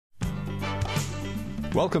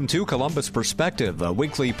Welcome to Columbus Perspective, a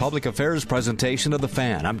weekly public affairs presentation of The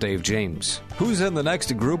Fan. I'm Dave James. Who's in the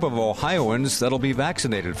next group of Ohioans that'll be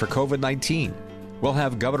vaccinated for COVID-19? We'll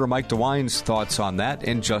have Governor Mike DeWine's thoughts on that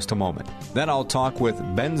in just a moment. Then I'll talk with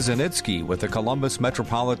Ben Zanitsky with the Columbus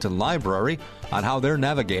Metropolitan Library on how they're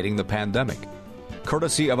navigating the pandemic.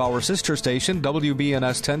 Courtesy of our sister station,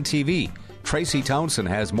 WBNS 10 TV, Tracy Townsend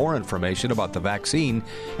has more information about the vaccine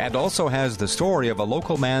and also has the story of a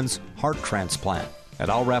local man's heart transplant. And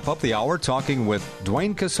I'll wrap up the hour talking with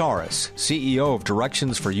Dwayne Casares, CEO of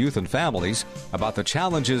Directions for Youth and Families, about the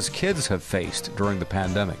challenges kids have faced during the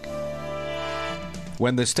pandemic.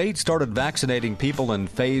 When the state started vaccinating people in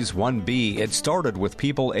Phase 1B, it started with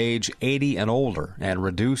people age 80 and older and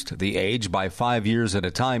reduced the age by 5 years at a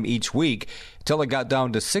time each week till it got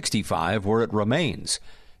down to 65, where it remains.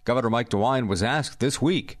 Governor Mike DeWine was asked this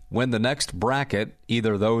week when the next bracket,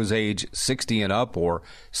 either those age 60 and up or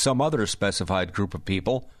some other specified group of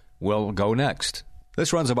people, will go next.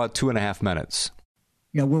 This runs about 2.5 minutes.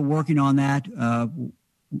 Yeah, we're working on that.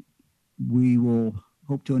 We will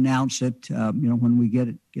hope to announce it, when we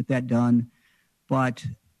get that done. But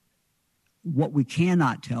what we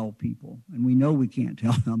cannot tell people, and we know we can't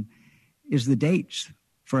tell them, is the dates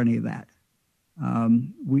for any of that.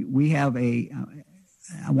 We have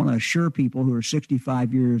I want to assure people who are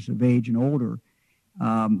 65 years of age and older,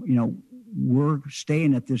 we're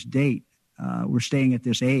staying at this date. We're staying at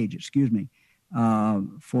this age,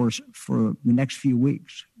 for the next few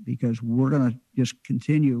weeks, because we're going to just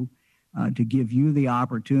continue to give you the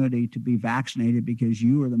opportunity to be vaccinated, because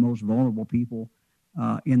you are the most vulnerable people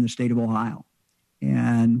in the state of Ohio.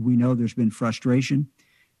 And we know there's been frustration.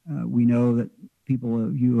 We know that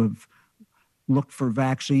you have looked for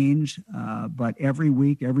vaccines, but every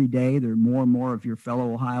week, every day, there are more and more of your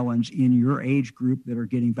fellow Ohioans in your age group that are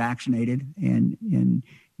getting vaccinated, and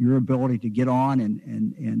your ability to get on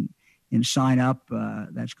and sign up,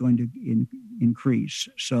 that's going to increase.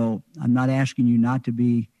 So I'm not asking you not to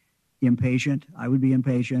be impatient. I would be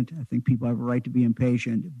impatient. I think people have a right to be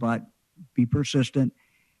impatient, but be persistent,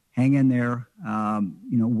 hang in there.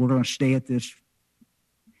 We're going to stay at this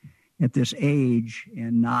age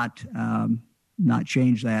and not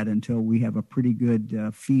change that until we have a pretty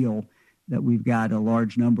good feel that we've got a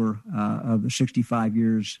large number of the 65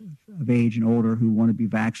 years of age and older who want to be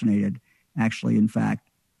vaccinated, actually, in fact,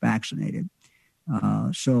 vaccinated.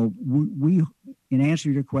 So we, in answer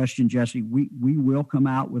to your question, Jesse, we will come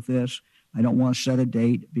out with this. I don't want to set a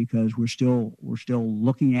date because we're still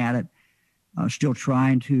looking at it, still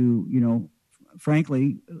trying to,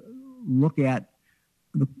 frankly, look at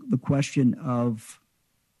the question of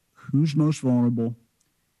who's most vulnerable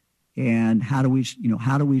and how do we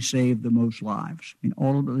save the most lives? I mean,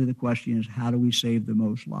 ultimately the question is, how do we save the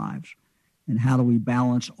most lives? And how do we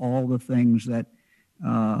balance all the things that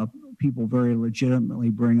people very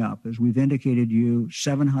legitimately bring up? As we've indicated to you,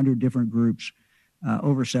 700 different groups,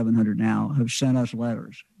 over 700 now, have sent us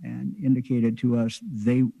letters and indicated to us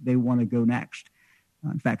they want to go next.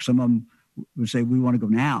 In fact, some of them would say, we want to go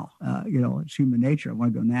now. It's human nature. I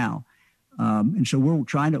want to go now. And so we're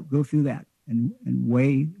trying to go through that and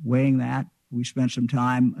weighing that. We spent some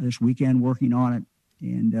time this weekend working on it,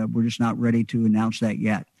 and we're just not ready to announce that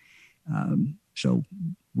yet. So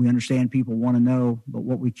we understand people want to know, but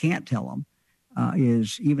what we can't tell them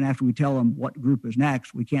is, even after we tell them what group is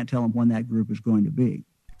next, we can't tell them when that group is going to be.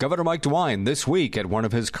 Governor Mike DeWine this week at one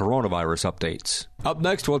of his coronavirus updates. Up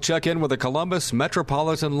next, we'll check in with the Columbus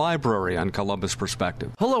Metropolitan Library on Columbus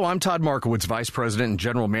Perspective. Hello, I'm Todd Markowitz, Vice President and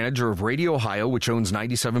General Manager of Radio Ohio, which owns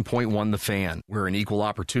 97.1 The Fan. We're an equal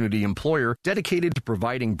opportunity employer dedicated to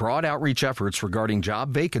providing broad outreach efforts regarding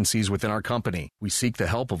job vacancies within our company. We seek the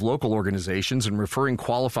help of local organizations in referring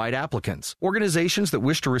qualified applicants. Organizations that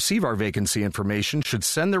wish to receive our vacancy information should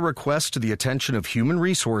send their requests to the attention of Human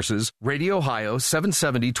Resources, Radio Ohio,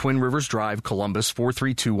 770 Twin Rivers Drive, Columbus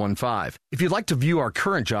 43215. If you'd like to view our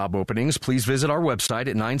current job openings, please visit our website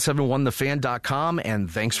at 971thefan.com, and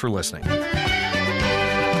thanks for listening.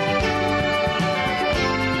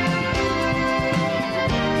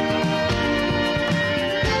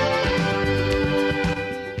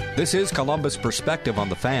 This is Columbus Perspective on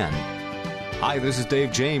The Fan. Hi, this is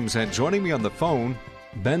Dave James, and joining me on the phone,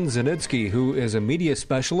 Ben Zanitsky, who is a media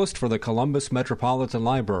specialist for the Columbus Metropolitan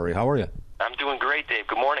Library. How are you? I'm doing great, Dave.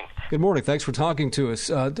 Good morning. Good morning. Thanks for talking to us.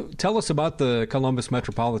 Tell us about the Columbus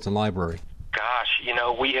Metropolitan Library. Gosh,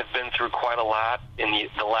 we have been through quite a lot in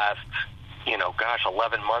the last,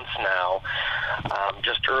 11 months now.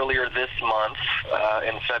 Just earlier this month,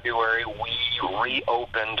 in February, we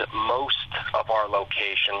reopened most of our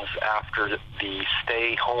locations after the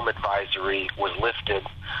stay-home advisory was lifted.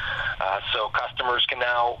 So customers can now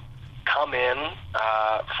now come in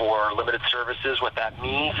for limited services. What that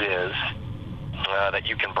means is that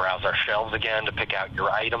you can browse our shelves again to pick out your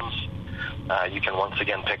items. You can once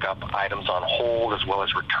again pick up items on hold as well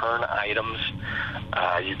as return items.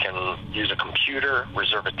 You can use a computer,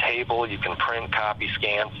 reserve a table. You can print, copy,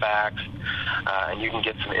 scan, fax, and you can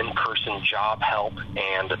get some in-person job help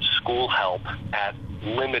and school help at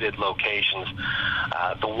limited locations.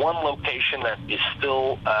 The one location that is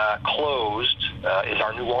still closed is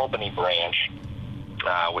our New Albany branch,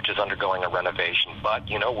 which is undergoing a renovation. But,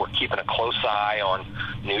 we're keeping a close eye on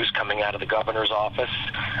news coming out of the governor's office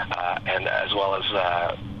and as well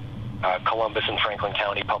as Columbus and Franklin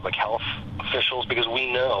County public health officials, because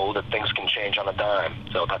we know that things can change on a dime.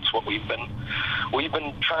 So that's what we've been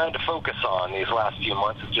trying to focus on these last few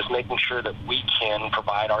months, is just making sure that we can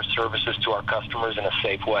provide our services to our customers in a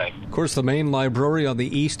safe way. Of course, the main library on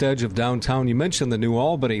the east edge of downtown, you mentioned the New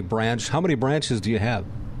Albany branch. How many branches do you have?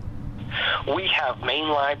 We have main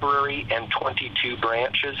library and 22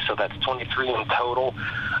 branches, so that's 23 in total.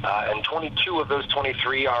 And 22 of those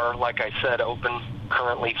 23 are, like I said, open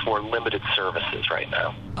currently for limited services right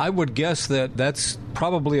now. I would guess that that's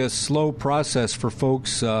probably a slow process for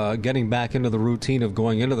folks getting back into the routine of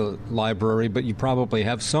going into the library, but you probably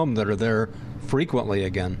have some that are there frequently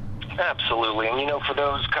again. Absolutely. And, for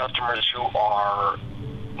those customers who are,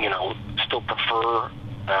 still prefer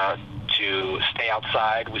to stay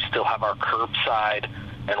outside, we still have our curbside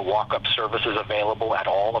and walk-up services available at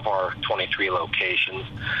all of our 23 locations.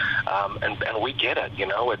 And we get it.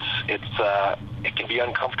 It can be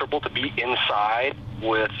uncomfortable to be inside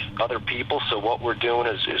with other people. So what we're doing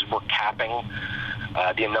is we're capping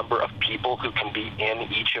the number of people who can be in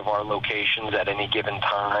each of our locations at any given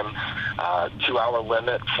time. 2-hour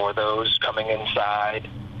limit for those coming inside.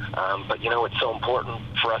 But, it's so important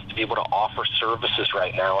for us to be able to offer services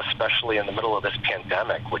right now, especially in the middle of this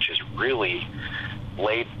pandemic, which is really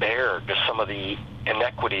laid bare just some of the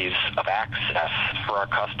inequities of access for our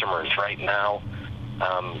customers right now.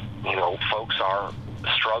 Folks are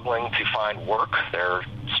struggling to find work.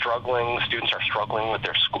 Students are struggling with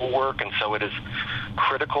their schoolwork, and so it is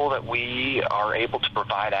critical that we are able to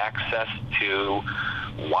provide access to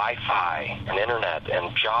Wi-Fi and internet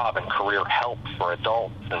and job and career help for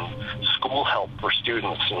adults and school help for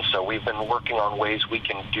students. And so we've been working on ways we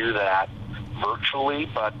can do that virtually,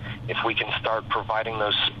 but if we can start providing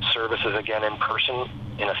those services again in person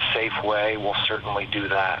in a safe way, we'll certainly do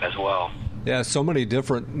that as well. Yeah, so many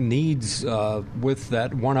different needs with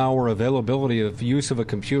that 1 hour availability of use of a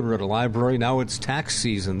computer at a library. Now it's tax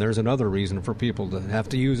season. There's another reason for people to have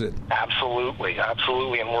to use it.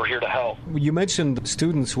 Absolutely, and we're here to help. You mentioned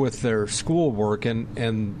students with their schoolwork,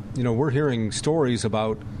 and we're hearing stories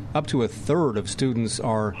about up to a third of students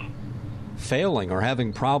are failing or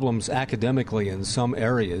having problems academically in some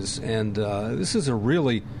areas. And this is a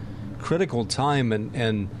really critical time,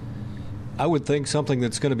 and I would think something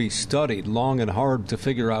that's going to be studied long and hard to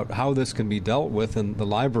figure out how this can be dealt with, and the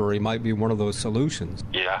library might be one of those solutions.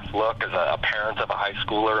 Yeah, look, as a parent of a high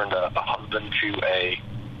schooler and a husband to a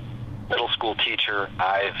middle school teacher,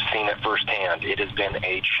 I've seen it firsthand. It has been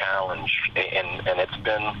a challenge, and it's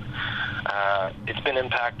been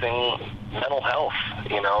impacting mental health,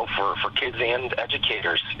 for kids and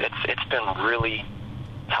educators. It's been really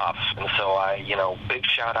tough. And so big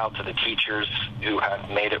shout out to the teachers who have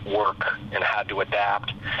made it work and had to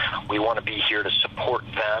adapt. We want to be here to support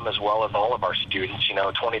them as well as all of our students.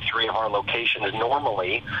 23 of our locations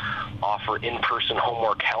normally offer in-person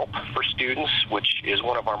homework help for students, which is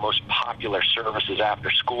one of our most popular services after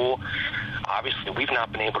school. Obviously, we've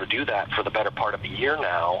not been able to do that for the better part of a year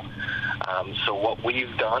now. So what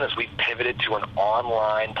we've done is we've pivoted to an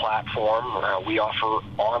online platform. We offer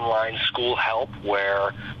online school help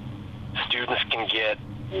where students can get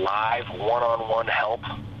live one-on-one help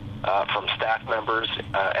from staff members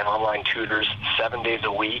and online tutors 7 days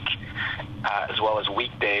a week, as well as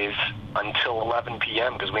weekdays until 11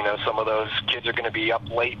 p.m. because we know some of those kids are going to be up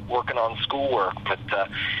late working on schoolwork. But,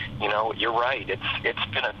 you're right. It's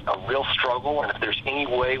been a real struggle, and if there's any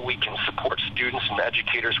way we can support students and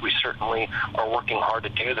educators, we certainly are working hard to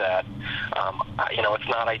do that. It's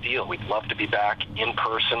not ideal. We'd love to be back in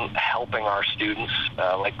person helping our students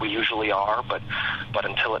like we usually are, but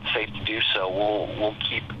until it's safe to do so, we'll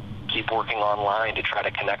keep working online to try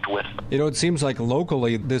to connect with them. It seems like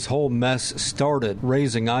locally this whole mess started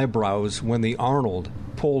raising eyebrows when the Arnold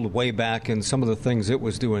pulled way back in some of the things it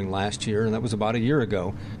was doing last year, and that was about a year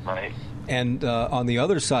ago. Right. And on the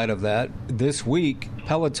other side of that, this week,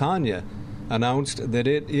 Pelotonia announced that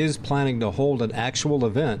it is planning to hold an actual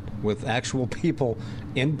event with actual people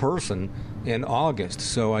in person in August.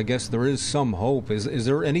 So I guess there is some hope. Is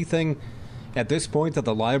there anything at this point that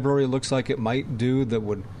the library looks like it might do that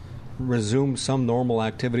would resume some normal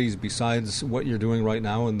activities besides what you're doing right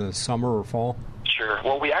now in the summer or fall? Sure.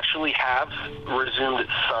 Well, we actually have resumed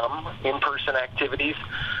some in-person activities.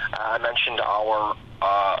 I mentioned our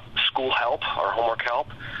school help, our homework help.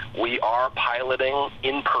 We are piloting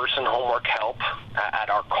in-person homework help at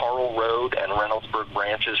our Carl Road and Reynoldsburg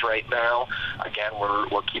branches right now. Again,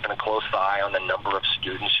 we're keeping a close eye on the number of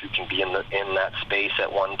students who can be in that space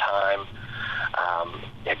at one time.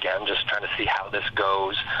 Again, just trying to see how this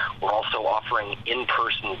goes. We're also offering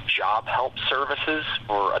in-person job help services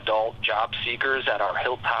for adult job seekers at our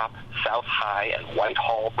Hilltop, South High, and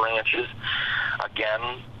Whitehall branches.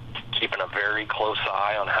 Again, keeping a very close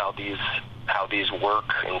eye on how these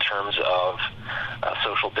work in terms of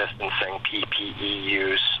social distancing, PPE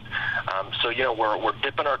use. So we're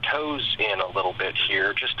dipping our toes in a little bit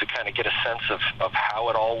here just to kind of get a sense of how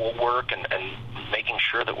it all will work and making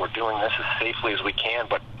sure that we're doing this as safely as we can.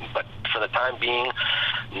 But for the time being,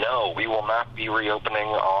 no, we will not be reopening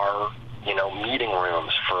our meeting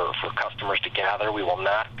rooms for customers to gather. We will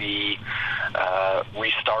not be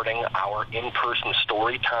restarting our in-person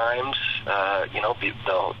story times.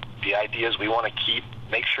 The idea is we want to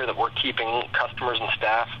make sure that we're keeping customers and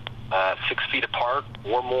staff 6 feet apart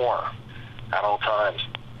or more at all times.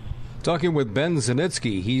 Talking with Ben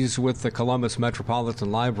Zanitsky, he's with the Columbus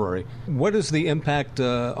Metropolitan Library. What has the impact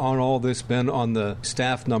on all this been on the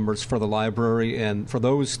staff numbers for the library? And for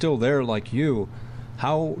those still there like you,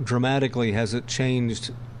 how dramatically has it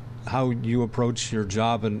changed how you approach your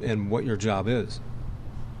job and what your job is?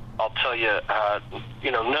 I'll tell you,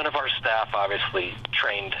 none of our staff obviously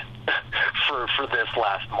trained for this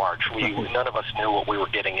last March. None of us knew what we were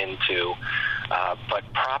getting into, but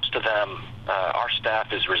props to them. Our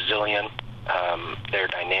staff is resilient. They're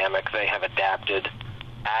dynamic. They have adapted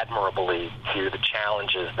admirably to the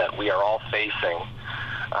challenges that we are all facing.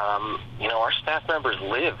 Our staff members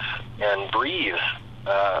live and breathe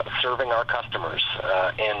serving our customers,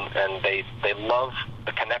 and they love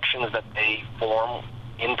the connections that they form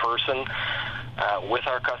in person with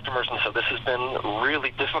our customers, and so this has been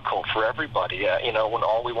really difficult for everybody. When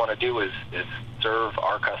all we want to do is serve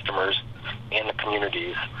our customers in the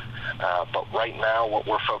communities. But right now, what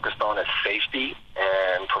we're focused on is safety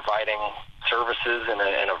and providing services in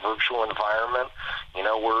a virtual environment.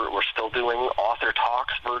 We're still doing author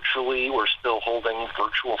talks virtually. We're still holding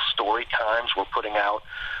virtual story times. We're putting out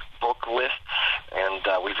book lists,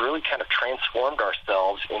 and we've really kind of transformed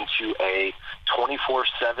ourselves into a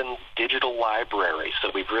 24/7 digital library.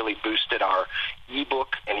 So we've really boosted our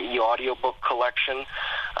ebook and e-audiobook collection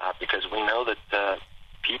because we know that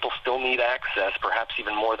people still need access, perhaps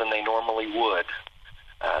even more than they normally would,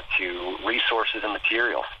 to resources and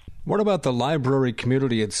materials. What about the library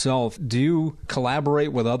community itself? Do you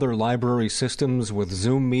collaborate with other library systems, with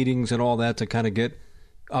Zoom meetings and all that, to kind of get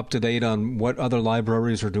up to date on what other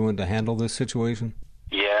libraries are doing to handle this situation?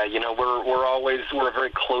 Yeah, we're a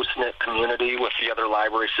very close-knit community with the other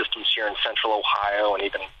library systems here in Central Ohio and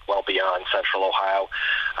even well beyond Central Ohio.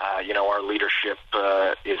 Our leadership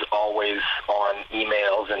is always on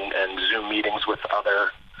emails and Zoom meetings with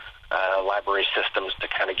other library systems to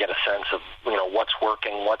kind of get a sense of, what's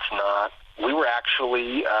working, what's not. We were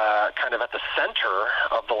actually kind of at the center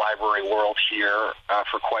of the library world here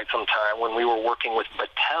for quite some time when we were working with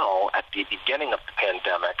Battelle at the beginning of the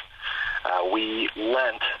pandemic. We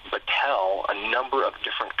lent Battelle a number of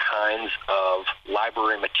different kinds of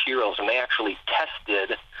library materials, and they actually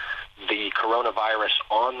tested the coronavirus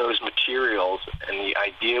on those materials, and the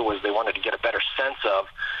idea was they wanted to get a better sense of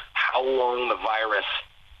how long the virus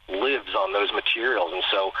lives on those materials. And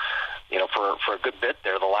so, for a good bit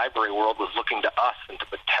there, the library world was looking to us and to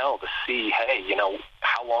Battelle to see, hey,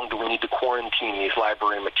 how long do we need to quarantine these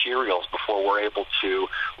library materials before we're able to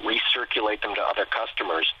recirculate them to other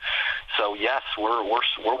customers? So yes, we're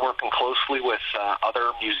working closely with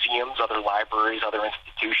other museums, other libraries, other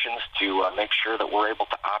institutions to make sure that we're able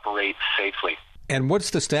to operate safely. And what's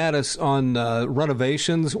the status on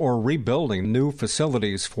renovations or rebuilding new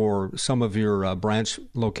facilities for some of your branch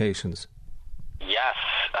locations? Yes,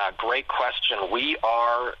 great question. We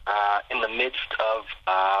are in the midst of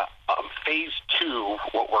phase 2,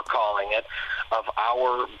 what we're calling it, of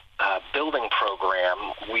our building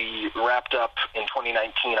program. We wrapped up in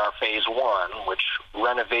 2019 our phase 1, which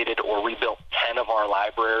renovated or rebuilt 10 of our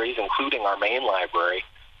libraries, including our main library.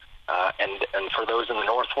 And for those in the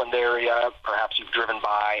Northwind area, perhaps you've driven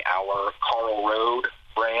by our Carl Road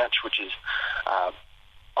branch, which is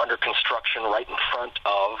under construction right in front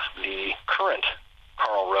of the current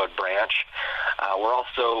Carl Road branch. We're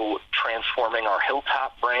also transforming our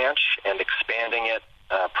Hilltop branch and expanding it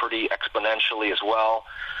pretty exponentially as well.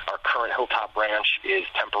 Our current Hilltop branch is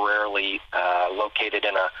temporarily located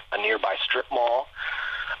in a nearby strip mall.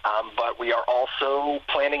 But we are also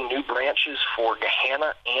planning new branches for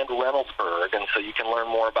Gahanna and Reynoldsburg, and so you can learn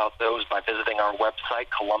more about those by visiting our website,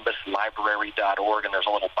 columbuslibrary.org, and there's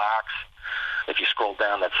a little box if you scroll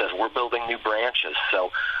down that says we're building new branches.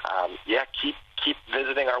 So, keep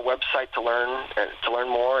visiting our website to learn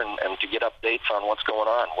more and to get updates on what's going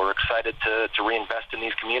on. We're excited to reinvest in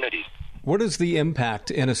these communities. What is the impact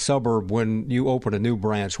in a suburb when you open a new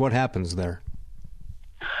branch? What happens there?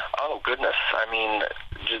 Oh, goodness. I mean,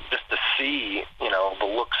 just to see, the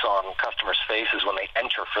looks on customers' faces when they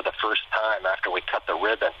enter for the first time after we cut the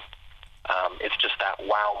ribbon, it's just that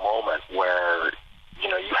wow moment where,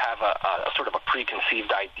 you have a sort of a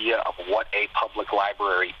preconceived idea of what a public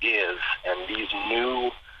library is, and these new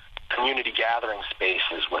community gathering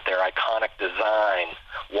spaces with their iconic design,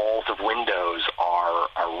 walls of windows are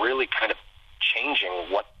really kind of changing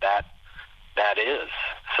what that is.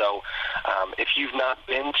 So if you've not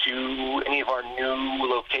been to any of our new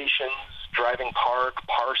locations, Driving Park,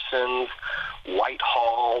 Parsons,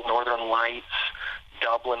 Whitehall, Northern Lights,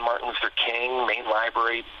 Dublin, Martin Luther King, Main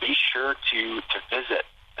Library, be sure to visit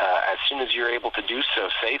as soon as you're able to do so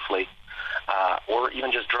safely, or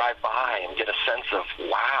even just drive by and get a sense of,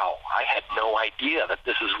 wow, I had no idea that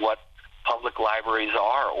this is what public libraries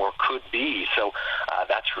are or could be. So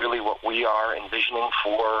that's really what we are envisioning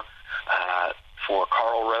for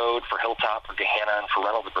Carl Road, for Hilltop, for Gahanna, and for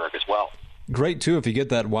Reynoldsburg as well. Great, too, if you get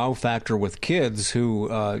that wow factor with kids who,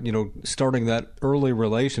 starting that early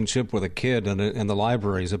relationship with a kid and the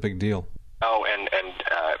library is a big deal. Oh, and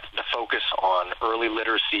the focus on early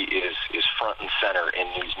literacy is front and center in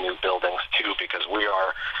these new buildings, too, because we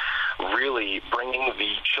are really bringing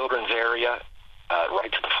the children's area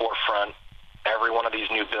right to the forefront. Every one of these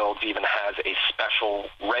new builds even has a special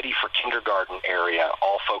ready for kindergarten area,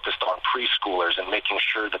 all focused on preschoolers and making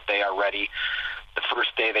sure that they are ready the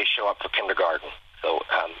first day they show up for kindergarten. So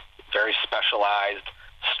very specialized,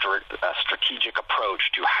 strategic approach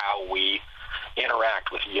to how we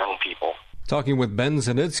interact with young people. Talking with Ben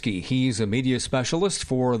Zanitsky. He's a media specialist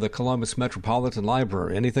for the Columbus Metropolitan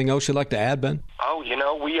Library. Anything else you'd like to add, Ben? Oh,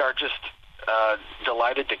 we are just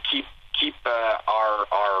delighted to keep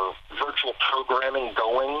our virtual programming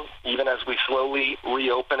going, even as we slowly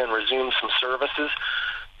reopen and resume some services.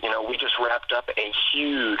 We just wrapped up a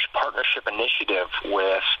huge partnership initiative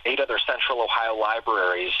with 8 other Central Ohio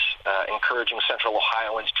libraries, encouraging Central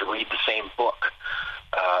Ohioans to read the same book.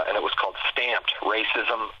 And it was called Stamped: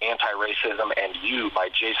 Racism, Anti-Racism, and You by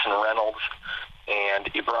Jason Reynolds and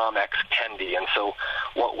Ibram X. Kendi. And so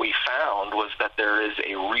what we found was that there is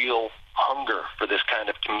a real hunger for this kind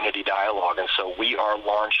of community dialogue. And so we are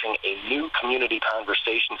launching a new community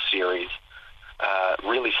conversation series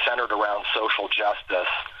really centered around social justice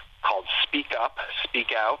called Speak Up,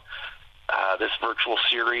 Speak Out. This virtual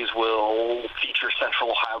series will feature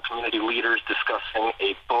Central Ohio community leaders discussing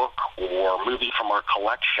a book or movie from our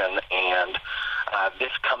collection. And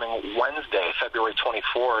this coming Wednesday, February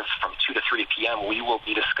 24th, from 2 to 3 p.m., we will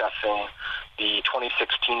be discussing the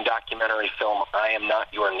 2016 documentary film I Am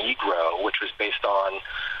Not Your Negro, which was based on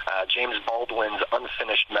James Baldwin's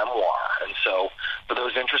unfinished memoir. And so for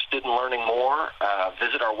those interested in learning more,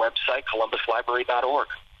 visit our website, columbuslibrary.org.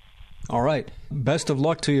 All right. Best of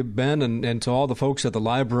luck to you, Ben, and to all the folks at the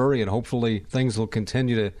library, and hopefully things will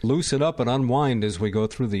continue to loosen up and unwind as we go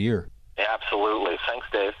through the year. Yeah, absolutely. Thanks,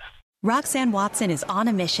 Dave. Roxanne Watson is on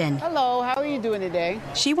a mission. Hello, how are you doing today?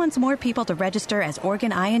 She wants more people to register as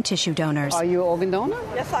organ, eye, and tissue donors. Are you an organ donor?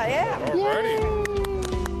 Yes, I am. Yay.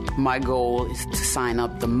 My goal is to sign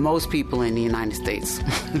up the most people in the United States.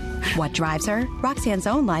 What drives her? Roxanne's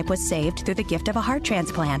own life was saved through the gift of a heart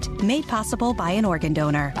transplant, made possible by an organ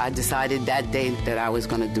donor. I decided that day that I was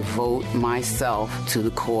going to devote myself to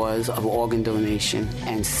the cause of organ donation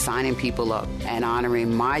and signing people up and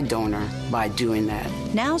honoring my donor by doing that.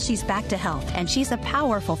 Now she's back to health, and she's a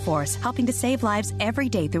powerful force helping to save lives every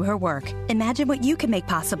day through her work. Imagine what you can make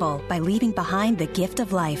possible by leaving behind the gift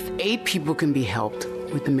of life. 8 people can be helped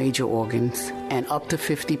with the major organs, and up to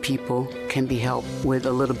 50 people can be helped with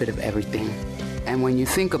a little bit of everything. And when you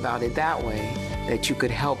think about it that way, that you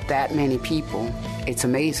could help that many people, it's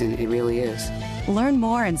amazing. It really is. Learn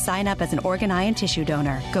more and sign up as an organ, eye, and tissue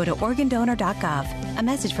donor. Go to organdonor.gov. A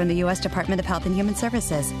message from the U.S. Department of Health and Human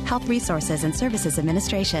Services, Health Resources and Services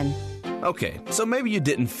Administration. Okay, so maybe you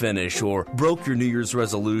didn't finish or broke your New Year's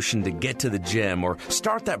resolution to get to the gym or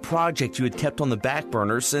start that project you had kept on the back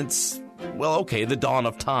burner since, well, okay, the dawn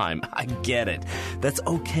of time. I get it. That's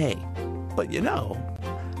okay. But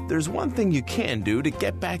there's one thing you can do to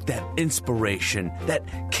get back that inspiration, that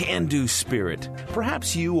can-do spirit.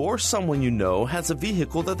 Perhaps you or someone you know has a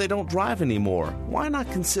vehicle that they don't drive anymore. Why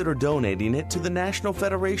not consider donating it to the National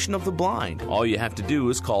Federation of the Blind? All you have to do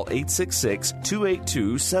is call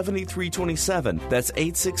 866-282-7327. That's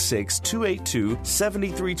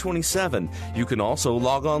 866-282-7327. You can also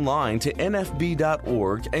log online to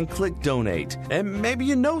nfb.org and click donate. And maybe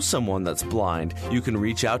you know someone that's blind. You can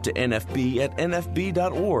reach out to NFB at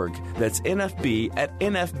nfb.org. That's NFB at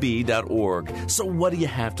nfb.org. So what do you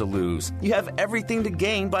have to lose? You have everything to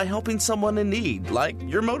gain by helping someone in need, like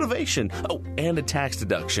your motivation. Oh, and a tax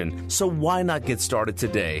deduction. So why not get started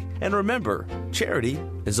today? And remember, charity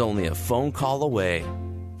is only a phone call away.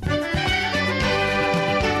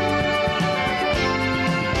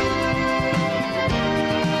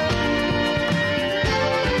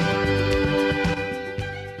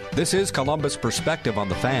 This is Columbus Perspective on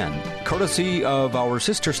the Fan, courtesy of our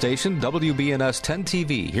sister station, WBNS 10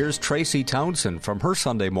 TV. Here's Tracy Townsend from her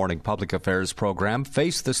Sunday morning public affairs program,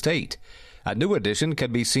 Face the State. A new edition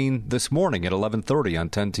can be seen this morning at 11:30 on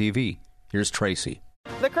 10 TV. Here's Tracy.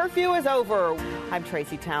 The curfew is over. I'm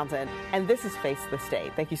Tracy Townsend, and this is Face the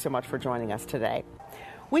State. Thank you so much for joining us today.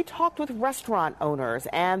 We talked with restaurant owners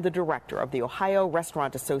and the director of the Ohio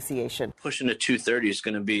Restaurant Association. Pushing to 2:30 is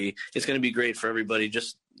going to be great for everybody,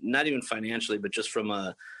 just not even financially, but just from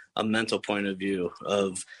a mental point of view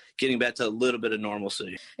of getting back to a little bit of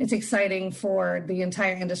normalcy. It's exciting for the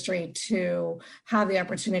entire industry to have the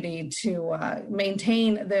opportunity to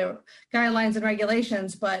maintain the guidelines and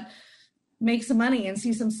regulations, but make some money and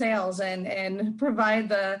see some sales and provide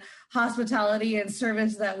the hospitality and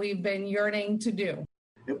service that we've been yearning to do.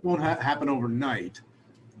 It won't happen overnight,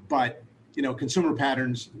 but consumer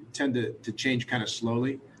patterns tend to change kind of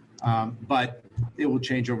slowly, but it will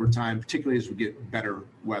change over time, particularly as we get better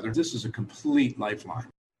weather. This is a complete lifeline.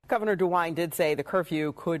 Governor DeWine did say the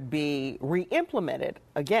curfew could be re-implemented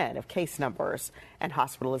again if case numbers and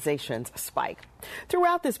hospitalizations spike.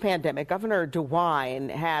 Throughout this pandemic, Governor DeWine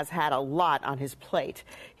has had a lot on his plate.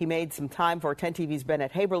 He made some time for 10 TV's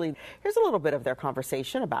Bennett Haberly. Here's a little bit of their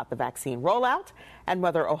conversation about the vaccine rollout and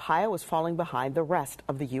whether Ohio is falling behind the rest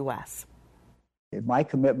of the U.S. My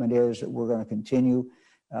commitment is that we're going to continue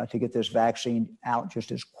to get this vaccine out just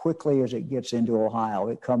as quickly as it gets into Ohio.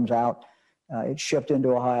 It comes out, it's shipped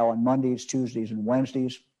into Ohio on Mondays, Tuesdays, and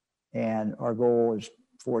Wednesdays, and our goal is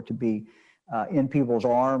for it to be in people's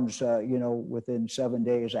arms, within 7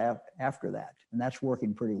 days after that, and that's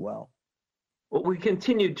working pretty well. Well, we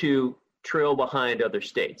continue to trail behind other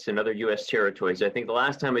states and other U.S. territories. I think the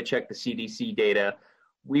last time I checked the CDC data,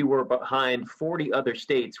 we were behind 40 other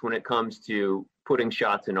states when it comes to putting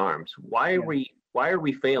shots in arms. Why are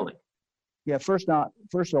we failing? Yeah, first of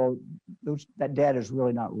all, that data is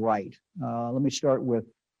really not right. Let me start with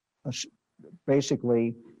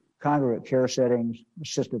basically congregate care settings,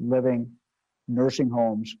 assisted living, nursing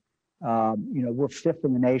homes. We're fifth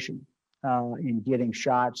in the nation in getting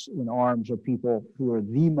shots in arms of people who are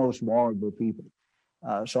the most vulnerable people.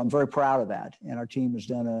 So I'm very proud of that. And our team has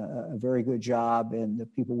done a very good job, and the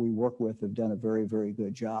people we work with have done a very, very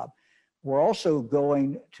good job. We're also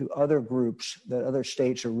going to other groups that other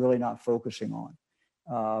states are really not focusing on.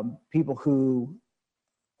 People who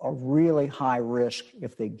are really high risk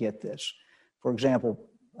if they get this. For example,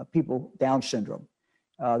 people Down syndrome.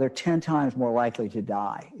 They're 10 times more likely to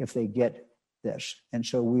die if they get this. And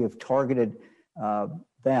so we have targeted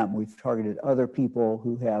them. We've targeted other people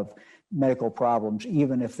who have medical problems,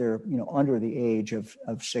 even if they're under the age of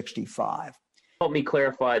 65. Help me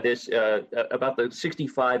clarify this about the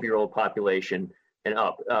 65-year-old population and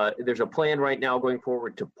up. There's a plan right now going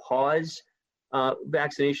forward to pause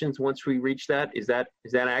vaccinations once we reach that. Is that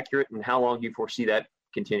accurate? And how long do you foresee that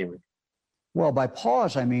continuing? Well, by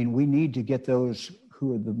pause, I mean we need to get those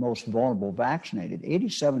who are the most vulnerable vaccinated.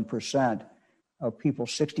 87% of people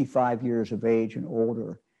 65 years of age and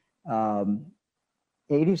older,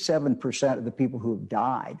 87% of the people who have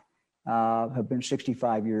died have been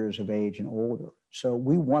 65 years of age and older. So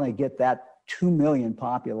we want to get that 2 million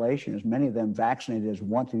population, as many of them vaccinated as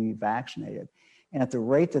want to be vaccinated. And at the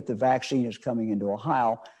rate that the vaccine is coming into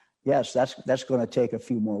Ohio, yes, that's going to take a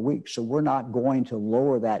few more weeks. So we're not going to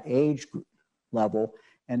lower that age level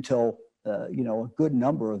until a good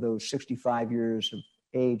number of those 65 years of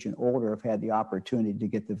age and older have had the opportunity to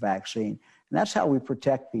get the vaccine. And that's how we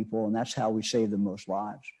protect people, and that's how we save the most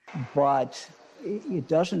lives. But it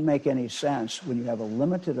doesn't make any sense when you have a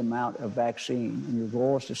limited amount of vaccine and your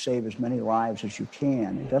goal is to save as many lives as you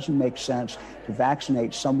can. It doesn't make sense to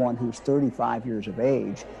vaccinate someone who's 35 years of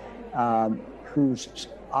age, who's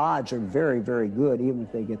odds are very, very good even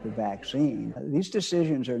if they get the vaccine. These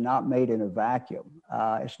decisions are not made in a vacuum.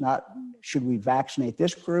 It's not, should we vaccinate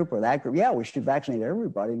this group or that group? Yeah, we should vaccinate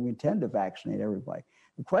everybody, and we intend to vaccinate everybody.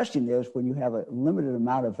 The question is, when you have a limited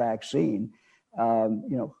amount of vaccine,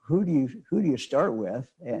 who do you start with,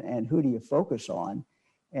 and who do you focus on?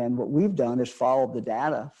 And what we've done is follow the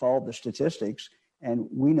data, follow the statistics, and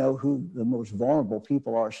we know who the most vulnerable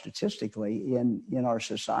people are statistically in our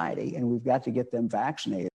society, and we've got to get them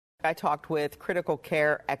vaccinated. I talked with critical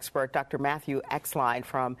care expert Dr. Matthew Exline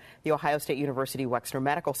from the Ohio State University Wexner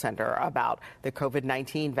Medical Center about the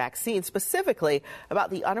COVID-19 vaccine, specifically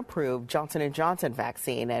about the unapproved Johnson & Johnson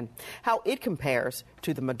vaccine and how it compares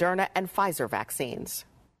to the Moderna and Pfizer vaccines.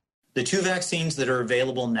 The two vaccines that are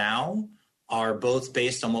available now are both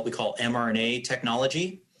based on what we call mRNA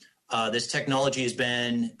technology. This technology has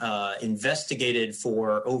been investigated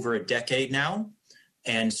for over a decade now,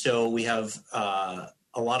 and so we have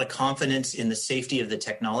a lot of confidence in the safety of the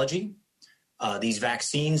technology. These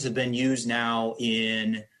vaccines have been used now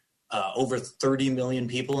in over 30 million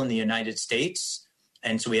people in the United States,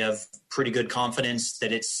 and so we have pretty good confidence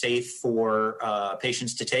that it's safe for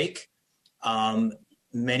patients to take.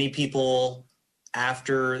 Many people,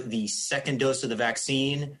 after the second dose of the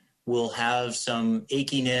vaccine, will have some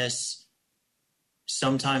achiness,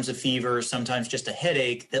 sometimes a fever, sometimes just a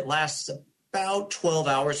headache that lasts about 12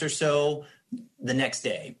 hours or so the next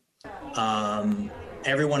day.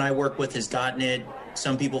 Everyone I work with has gotten it.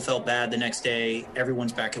 Some people felt bad the next day.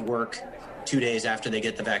 Everyone's back at work 2 days after they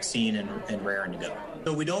get the vaccine and raring to go.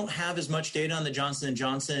 So we don't have as much data on the Johnson &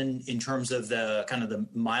 Johnson in terms of the kind of the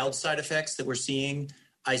mild side effects that we're seeing.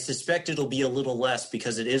 I suspect it'll be a little less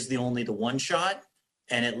because it is only the one shot.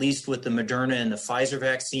 And at least with the Moderna and the Pfizer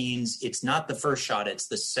vaccines, it's not the first shot, it's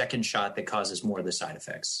the second shot that causes more of the side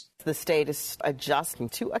effects. The state is adjusting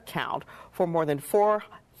to account for more than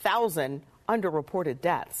 4,000 underreported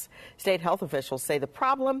deaths. State health officials say the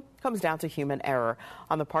problem comes down to human error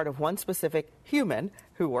on the part of one specific human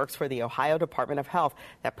who works for the Ohio Department of Health.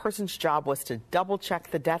 That person's job was to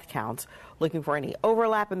double-check the death counts, looking for any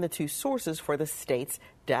overlap in the two sources for the state's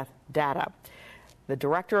death data. The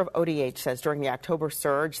director of ODH says during the October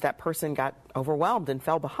surge, that person got overwhelmed and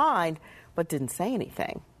fell behind, but didn't say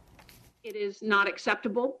anything. It is not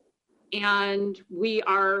acceptable, and we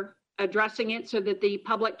are addressing it so that the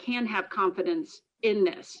public can have confidence in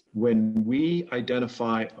this. When we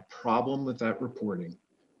identify a problem with that reporting,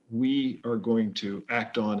 we are going to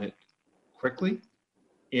act on it quickly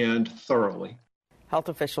and thoroughly. Health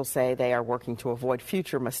officials say they are working to avoid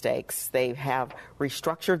future mistakes. They have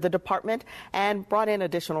restructured the department and brought in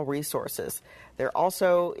additional resources. There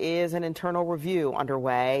also is an internal review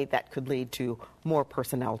underway that could lead to more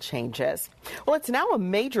personnel changes. Well, it's now a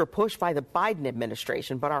major push by the Biden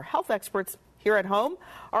administration, but our health experts here at home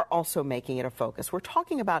are also making it a focus. We're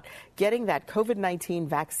talking about getting that COVID-19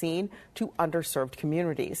 vaccine to underserved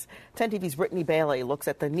communities. 10 TV's Brittany Bailey looks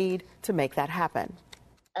at the need to make that happen.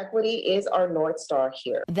 Equity is our North Star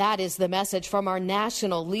here. That is the message from our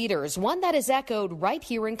national leaders, one that is echoed right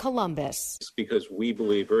here in Columbus. Because we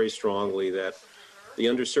believe very strongly that the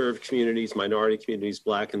underserved communities, minority communities,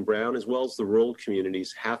 Black and brown, as well as the rural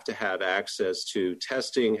communities, have to have access to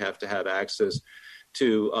testing, have to have access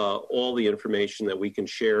to all the information that we can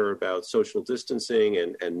share about social distancing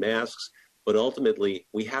and masks. But ultimately,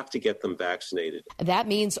 we have to get them vaccinated. That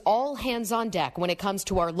means all hands on deck when it comes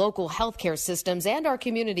to our local healthcare systems and our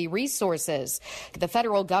community resources. The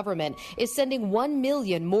federal government is sending 1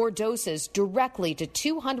 million more doses directly to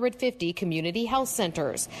 250 community health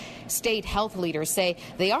centers. State health leaders say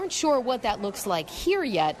they aren't sure what that looks like here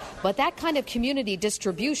yet, but that kind of community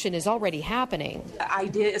distribution is already happening. The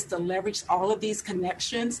idea is to leverage all of these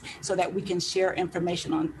connections so that we can share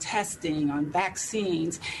information on testing, on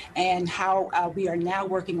vaccines, and how we are now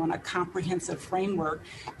working on a comprehensive framework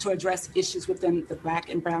to address issues within the Black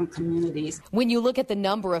and brown communities. When you look at the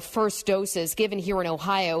number of first doses given here in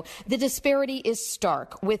Ohio, the disparity is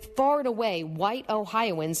stark, with far and away white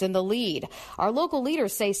Ohioans in the lead. Our local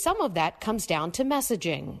leaders say some of that comes down to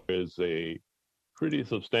messaging. There's a pretty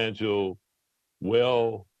substantial,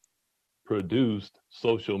 well-produced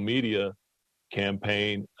social media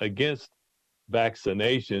campaign against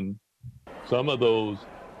vaccination. Some of those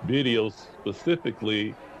videos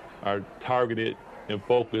specifically are targeted and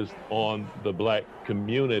focused on the Black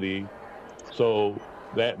community. So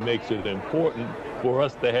that makes it important for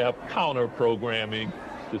us to have counter programming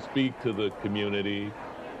to speak to the community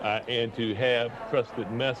and to have trusted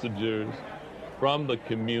messengers from the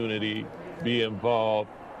community be involved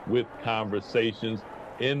with conversations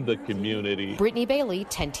in the community. Brittany Bailey,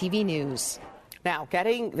 10 TV News. Now,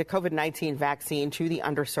 getting the COVID-19 vaccine to the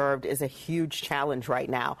underserved is a huge challenge right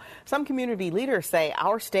now. Some community leaders say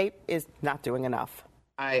our state is not doing enough.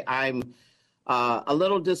 I'm a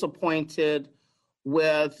little disappointed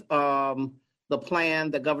with the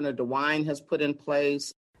plan that Governor DeWine has put in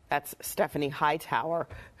place. That's Stephanie Hightower,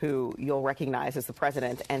 who you'll recognize as the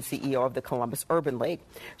president and CEO of the Columbus Urban League.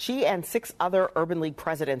 She and 6 other Urban League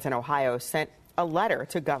presidents in Ohio sent a letter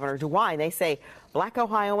to Governor DeWine. They say Black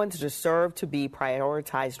Ohioans deserve to be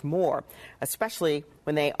prioritized more, especially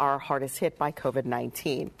when they are hardest hit by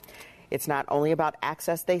COVID-19. It's not only about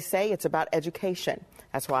access, they say, it's about education.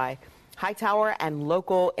 That's why Hightower and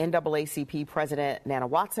local NAACP President Nana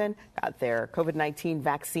Watson got their COVID-19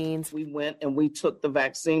 vaccines. We went and we took the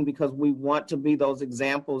vaccine because we want to be those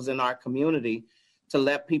examples in our community to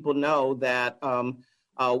let people know that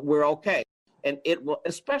we're okay. And it will,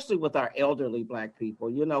 especially with our elderly Black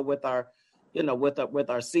people, with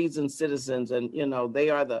our seasoned citizens, and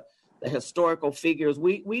they are the historical figures.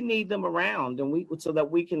 We need them around, and so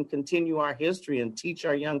that we can continue our history and teach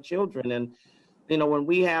our young children. And when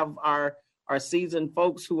we have our seasoned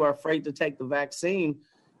folks who are afraid to take the vaccine,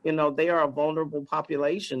 they are a vulnerable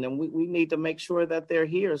population, and we need to make sure that they're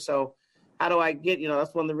here. So how do I get,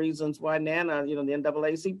 that's one of the reasons why Nana, the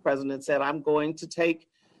NAACP president, said, I'm going to take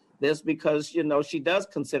this because, she does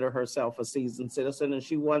consider herself a seasoned citizen, and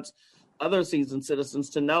she wants other seasoned citizens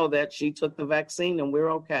to know that she took the vaccine and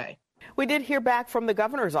we're okay. We did hear back from the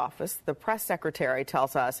governor's office. The press secretary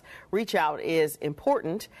tells us reach out is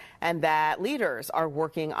important and that leaders are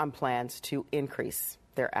working on plans to increase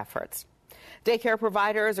their efforts. Daycare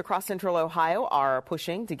providers across Central Ohio are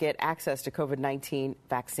pushing to get access to COVID-19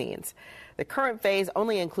 vaccines. The current phase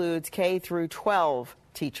only includes K through 12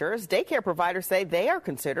 teachers. Daycare providers say they are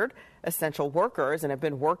considered essential workers and have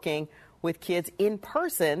been working with kids in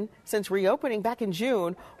person since reopening back in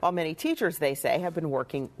June, while many teachers, they say, have been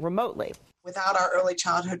working remotely. Without our early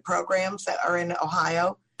childhood programs that are in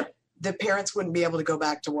Ohio, the parents wouldn't be able to go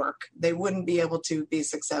back to work. They wouldn't be able to be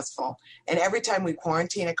successful. And every time we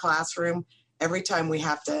quarantine a classroom, every time we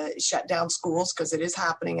have to shut down schools, because it is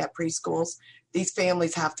happening at preschools, these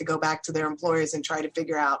families have to go back to their employers and try to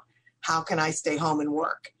figure out, how can I stay home and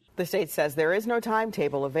work? The state says there is no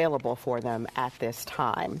timetable available for them at this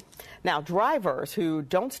time. Now, drivers who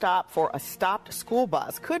don't stop for a stopped school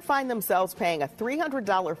bus could find themselves paying a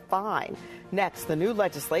 $300 fine. Next, the new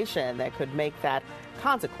legislation that could make that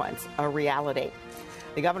consequence a reality.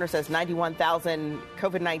 The governor says 91,000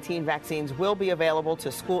 COVID-19 vaccines will be available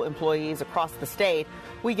to school employees across the state.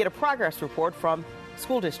 We get a progress report from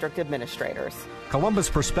school district administrators. Columbus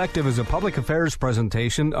Perspective is a public affairs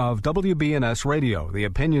presentation of WBNS Radio. The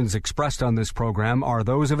opinions expressed on this program are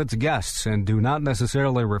those of its guests and do not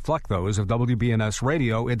necessarily reflect those of WBNS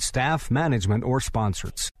Radio, its staff, management, or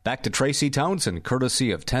sponsors. Back to Tracy Townsend,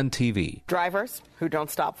 courtesy of 10 TV. Drivers who don't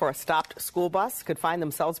stop for a stopped school bus could find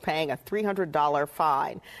themselves paying a $300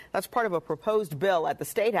 fine. That's part of a proposed bill at the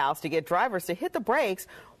State House to get drivers to hit the brakes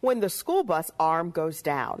when the school bus arm goes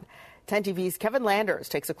down. 10 TV's Kevin Landers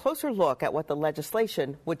takes a closer look at what the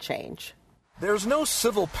legislation would change. There's no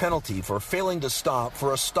civil penalty for failing to stop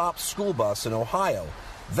for a stopped school bus in Ohio.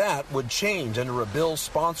 That would change under a bill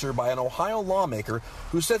sponsored by an Ohio lawmaker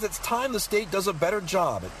who says it's time the state does a better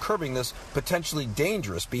job at curbing this potentially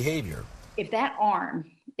dangerous behavior. If that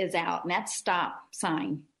arm is out and that stop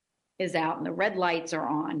sign is out and the red lights are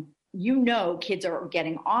on, kids are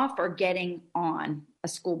getting off or getting on a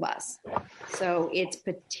school bus. So it's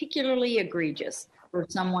particularly egregious for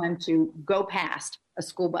someone to go past a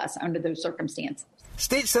school bus under those circumstances.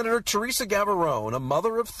 State Senator Teresa Gavarone, a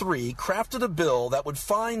mother of 3, crafted a bill that would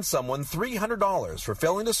fine someone $300 for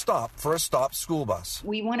failing to stop for a stopped school bus.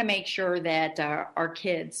 We want to make sure that our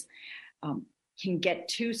kids can get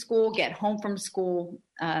to school, get home from school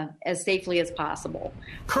as safely as possible.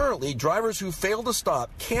 Currently, drivers who fail to stop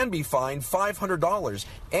can be fined $500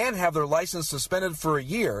 and have their license suspended for a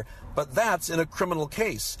year, but that's in a criminal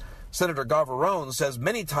case. Senator Gavarone says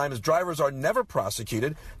many times drivers are never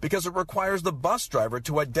prosecuted because it requires the bus driver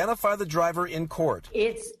to identify the driver in court.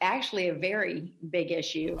 It's actually a very big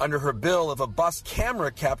issue. Under her bill, if a bus camera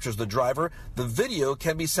captures the driver, the video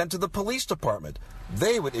can be sent to the police department.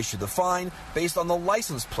 They would issue the fine based on the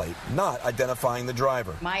license plate, not identifying the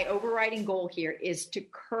driver. My overriding goal here is to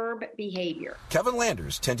curb behavior. Kevin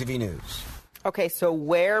Landers, 10 TV News. Okay, so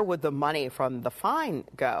where would the money from the fine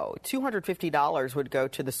go? $250 would go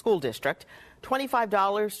to the school district,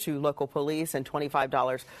 $25 to local police, and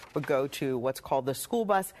 $25 would go to what's called the School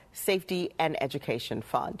Bus Safety and Education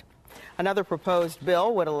Fund. Another proposed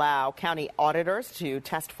bill would allow county auditors to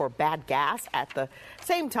test for bad gas at the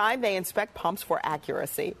same time they inspect pumps for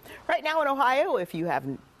accuracy. Right now in Ohio, if you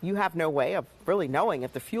have no way of really knowing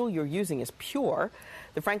if the fuel you're using is pure.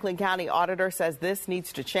 The Franklin County auditor says this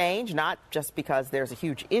needs to change, not just because there's a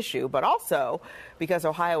huge issue, but also because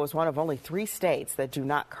Ohio is one of only 3 states that do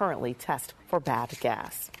not currently test for bad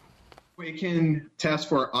gas. We can test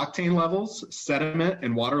for octane levels, sediment,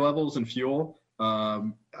 and water levels in fuel.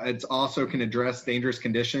 It also can address dangerous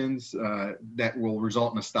conditions that will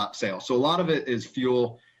result in a stop sale. So a lot of it is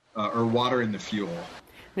fuel or water in the fuel.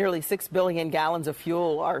 Nearly 6 billion gallons of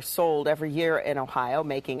fuel are sold every year in Ohio,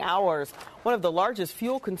 making ours one of the largest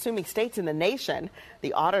fuel-consuming states in the nation.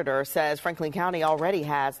 The auditor says Franklin County already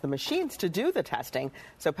has the machines to do the testing,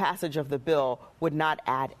 so passage of the bill would not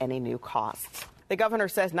add any new costs. The governor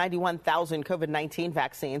says 91,000 COVID-19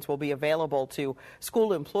 vaccines will be available to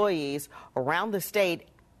school employees around the state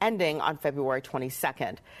ending on February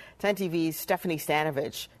 22nd. 10 TV's Stephanie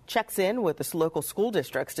Stanovich checks in with the local school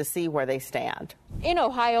districts to see where they stand. In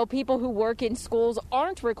Ohio, people who work in schools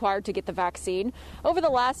aren't required to get the vaccine. Over the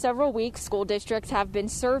last several weeks, school districts have been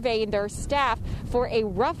surveying their staff for a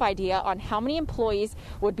rough idea on how many employees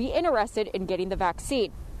would be interested in getting the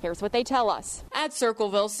vaccine. Here's what they tell us. At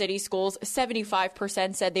Circleville City Schools,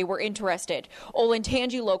 75% said they were interested.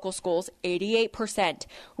 Olentangy Local Schools, 88%.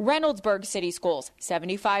 Reynoldsburg City Schools,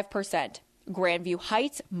 75%. Grandview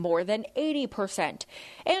Heights, more than 80%.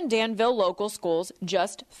 And Danville Local Schools,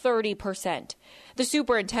 just 30%. The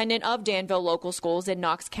superintendent of Danville Local Schools in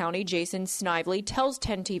Knox County, Jason Snively, tells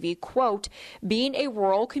 10 TV, quote, being a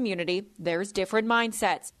rural community, there's different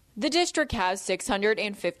mindsets. The district has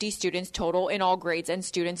 650 students total in all grades, and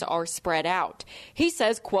students are spread out. He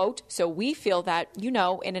says, quote, so we feel that, in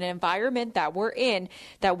an environment that we're in,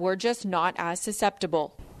 that we're just not as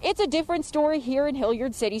susceptible. It's a different story here in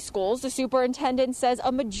Hilliard City Schools. The superintendent says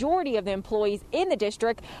a majority of the employees in the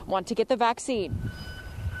district want to get the vaccine.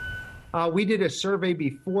 We did a survey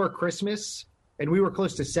before Christmas, and we were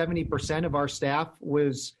close to 70% of our staff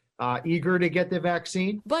was eager to get the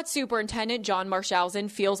vaccine. But Superintendent John Marshausen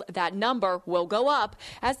feels that number will go up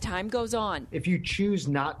as time goes on. If you choose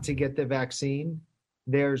not to get the vaccine,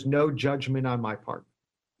 there's no judgment on my part.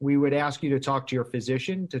 We would ask you to talk to your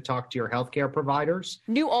physician, to talk to your healthcare providers.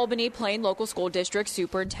 New Albany Plain Local School District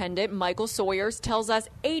Superintendent Michael Sawyers tells us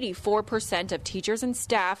 84% of teachers and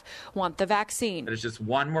staff want the vaccine. There's just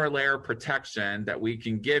one more layer of protection that we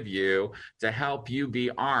can give you to help you be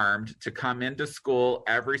armed to come into school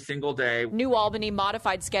every single day. New Albany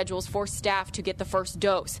modified schedules for staff to get the first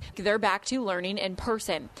dose. They're back to learning in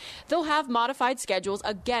person. They'll have modified schedules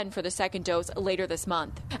again for the second dose later this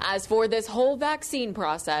month. As for this whole vaccine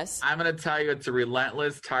process, I'm going to tell you it's a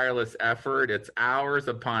relentless, tireless effort. It's hours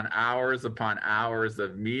upon hours upon hours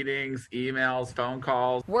of meetings, emails, phone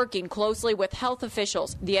calls. Working closely with health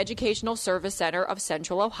officials, the Educational Service Center of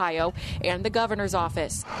Central Ohio, and the governor's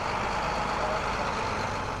office.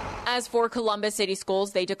 As for Columbus City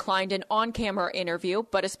Schools, they declined an on-camera interview,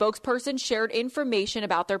 but a spokesperson shared information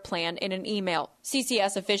about their plan in an email.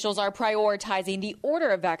 CCS officials are prioritizing the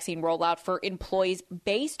order of vaccine rollout for employees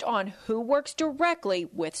based on who works directly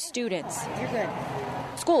with students. You're good.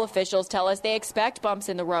 School officials tell us they expect bumps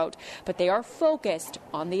in the road, but they are focused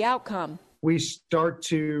on the outcome. We start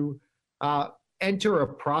to enter a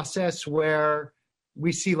process where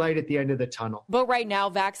we see light at the end of the tunnel. But right now,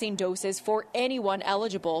 vaccine doses for anyone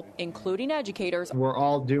eligible, including educators. We're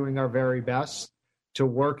all doing our very best to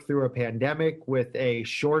work through a pandemic with a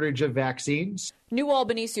shortage of vaccines. New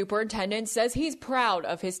Albany superintendent says he's proud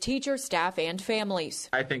of his teachers, staff, and families.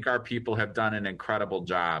 I think our people have done an incredible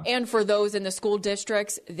job. And for those in the school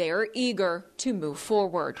districts, they're eager to move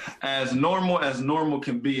forward. As normal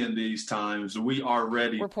can be in these times, we are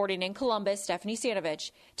ready. Reporting in Columbus, Stephanie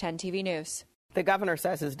Stanovich, 10 TV News. The governor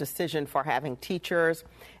says his decision for having teachers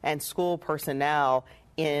and school personnel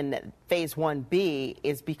in Phase 1B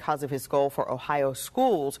is because of his goal for Ohio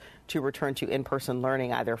schools to return to in-person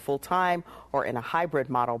learning either full-time or in a hybrid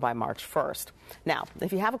model by March 1st. Now,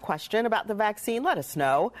 if you have a question about the vaccine, let us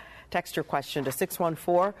know. Text your question to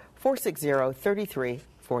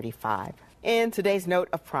 614-460-3345. In today's Note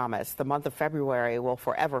of Promise, the month of February will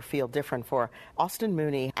forever feel different for Austin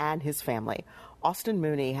Mooney and his family. Austin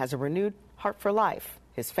Mooney has a renewed heart for life,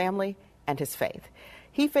 his family, and his faith.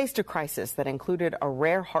 He faced a crisis that included a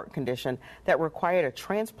rare heart condition that required a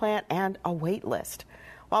transplant and a wait list.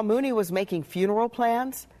 While Mooney was making funeral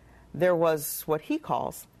plans, there was what he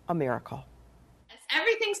calls a miracle.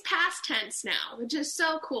 everything's past tense now, which is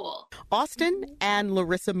so cool. Austin and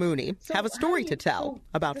Larissa Mooney have a story to tell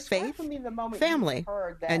about faith, family,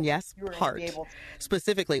 and yes, heart.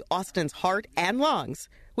 Specifically, Austin's heart and lungs,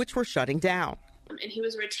 which were shutting down. And he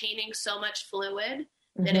was retaining so much fluid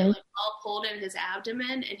that it like all pulled in his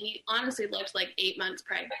abdomen, and he honestly looked like 8 months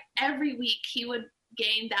pregnant. Every week he would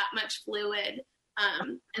gain that much fluid,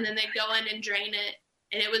 and then they'd go in and drain it.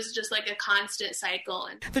 And it was just like a constant cycle.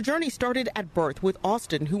 The journey started at birth with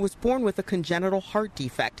Austin, who was born with a congenital heart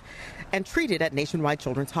defect and treated at Nationwide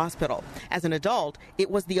Children's Hospital. As an adult,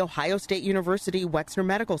 it was the Ohio State University Wexner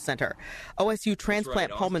Medical Center. OSU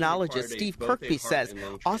transplant pulmonologist Steve Kirkby says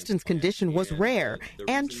Austin's condition was rare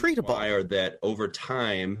and treatable. That over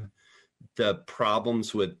time, the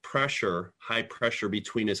problems with pressure, high pressure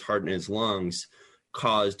between his heart and his lungs,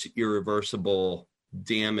 caused irreversible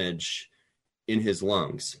damage in his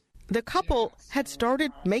lungs. The couple had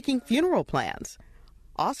started making funeral plans.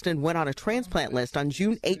 Austin went on a transplant list on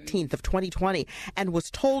June 18th of 2020 and was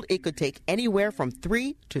told it could take anywhere from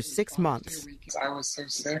 3 to 6 months. I was so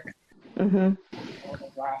sick. It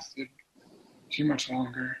lasted too much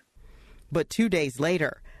longer. But 2 days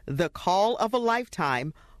later, the call of a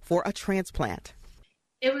lifetime for a transplant.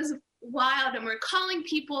 It was wild, and we're calling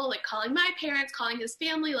people, like calling my parents, calling his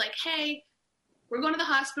family, like, hey, we're going to the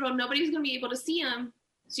hospital. Nobody's going to be able to see him,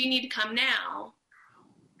 so you need to come now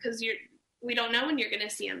because we don't know when you're going to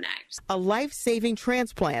see him next. A life-saving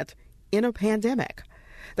transplant in a pandemic.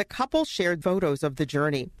 The couple shared photos of the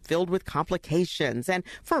journey filled with complications and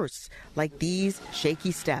firsts like these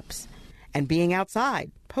shaky steps and being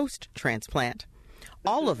outside post-transplant.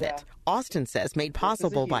 All of it, Austin says, made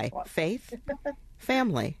possible by faith,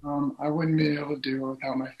 family. I wouldn't be able to do it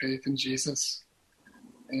without my faith in Jesus.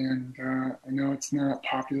 And I know it's not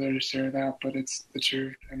popular to share that, but it's the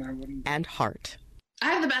truth, and I wouldn't. And heart. I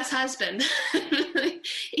have the best husband.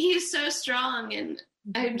 He's so strong, and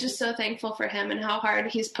I'm just so thankful for him and how hard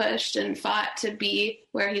he's pushed and fought to be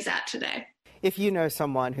where he's at today. If you know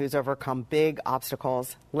someone who's overcome big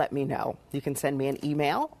obstacles, let me know. You can send me an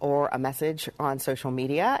email or a message on social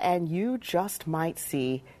media, and you just might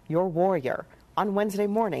see your warrior on Wednesday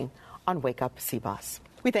morning on Wake Up CBUS.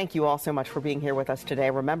 We thank you all so much for being here with us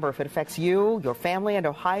today. Remember, if it affects you, your family, and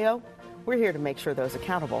Ohio, we're here to make sure those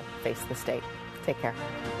accountable face the state. Take care.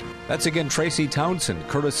 That's again Tracy Townsend,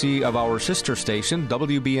 courtesy of our sister station,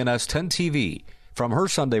 WBNS 10 TV, from her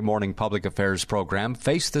Sunday morning public affairs program,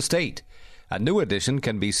 Face the State. A new edition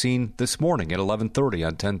can be seen this morning at 11:30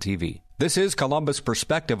 on 10 TV. This is Columbus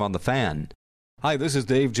Perspective on the Fan. Hi, this is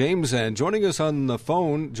Dave James, and joining us,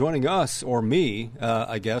 or me,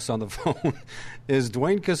 I guess, on the phone, is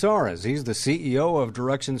Dwayne Cazares. He's the CEO of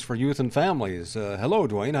Directions for Youth and Families. Hello,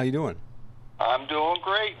 Dwayne. How you doing? I'm doing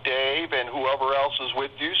great, Dave, and whoever else is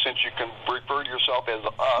with you, since you can refer to yourself as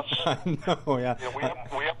us. No, yeah.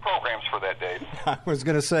 We have programs for that, Dave. I was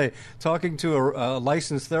going to say, talking to a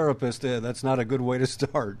licensed therapist, that's not a good way to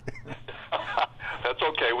start. That's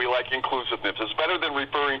okay. We like inclusiveness. It's better than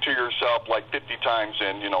referring to yourself like 50 times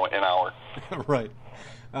in an hour. Right.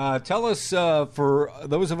 Tell us, for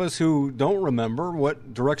those of us who don't remember,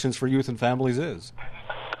 what Directions for Youth and Families is.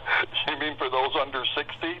 You mean for those under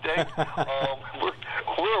 60, Dave?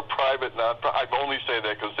 We're a private nonprofit. I only say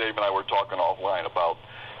that because Dave and I were talking offline about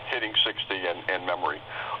hitting 60 and memory.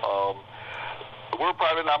 We're a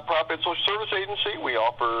private nonprofit social service agency. We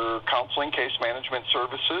offer counseling, case management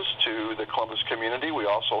services to the Columbus community. We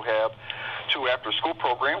also have 2 after-school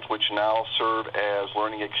programs, which now serve as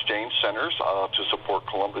learning exchange centers to support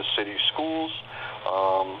Columbus City schools.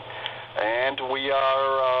 And we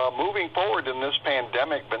are moving forward in this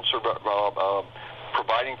pandemic, been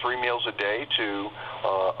providing 3 meals a day to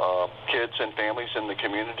kids and families in the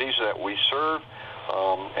communities that we serve,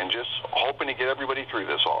 and just hoping to get everybody through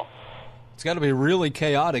this all. It's got to be really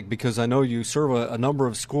chaotic because I know you serve a number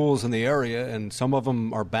of schools in the area, and some of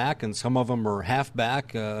them are back and some of them are half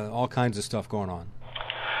back, all kinds of stuff going on.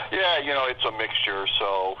 Yeah, it's a mixture,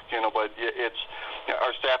 so, but it's,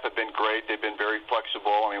 our staff have been great. They've been very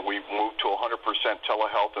flexible. I mean, we've moved to 100%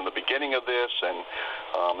 telehealth in the beginning of this, and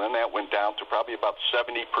then that went down to probably about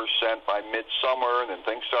 70% by midsummer, and then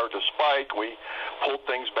things started to spike. We pulled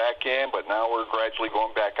things back in, but now we're gradually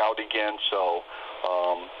going back out again, so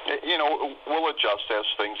we'll adjust as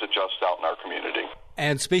things adjust out in our community.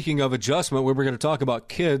 And speaking of adjustment, we were going to talk about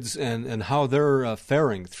kids and how they're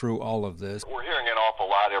faring through all of this. We're hearing an awful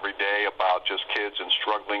lot every day about just kids and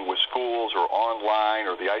struggling with schools or online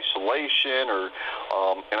or the isolation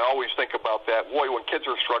and I always think about that. Boy, when kids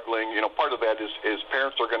are struggling, part of that is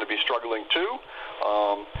parents are going to be struggling too.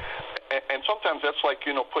 and sometimes that's like,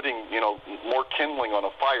 putting, more kindling on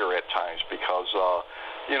a fire at times because,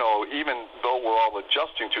 even though we're all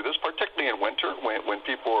adjusting to this, particularly in winter when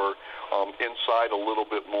people are inside a little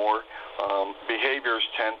bit more, behaviors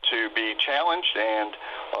tend to be challenged and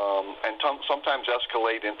sometimes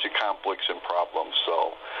escalate into conflicts and problems.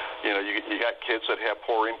 So, you got kids that have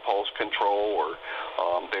poor impulse control, or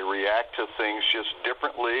they react to things just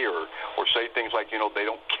differently, or say things like, they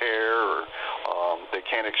don't care, or they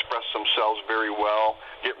can't express themselves very well,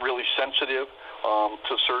 get really sensitive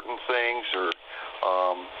to certain things, or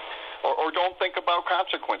don't think about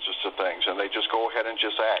consequences to things, and they just go ahead and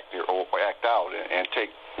just act out and take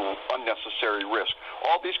unnecessary risk.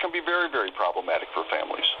 All these can be very, very problematic for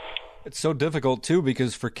families. It's so difficult, too,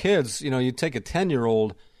 because for kids, you take a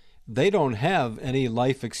 10-year-old, they don't have any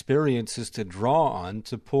life experiences to draw on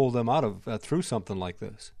to pull them out of through something like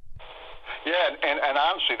this. Yeah, and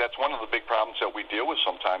honestly, that's one of the big problems that we deal with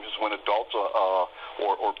sometimes is when adults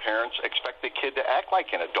or parents expect the kid to act like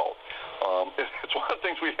an adult. It's one of the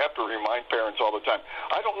things we have to remind parents all the time.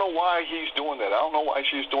 I don't know why he's doing that. I don't know why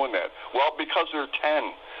she's doing that. Well, because they're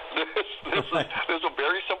 10. There's a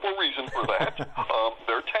very simple reason for that.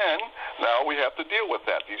 They're 10. Now we have to deal with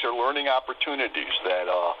that. These are learning opportunities that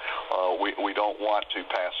we don't want to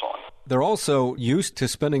pass on. They're also used to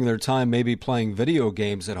spending their time maybe playing video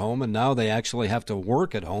games at home, and now they actually have to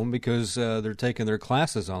work at home because they're taking their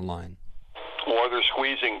classes online. Or they're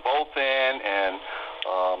squeezing both in, and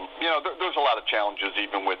there's a lot of challenges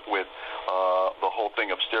even with the whole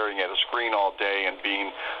thing of staring at a screen all day and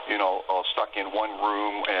being, stuck in one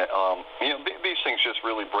room. And, these things just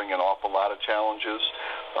really bring an awful lot of challenges.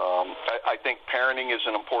 I think parenting is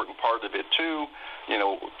an important part of it, too.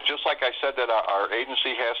 Just like I said that our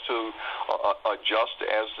agency has to adjust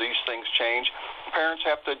as these things change, parents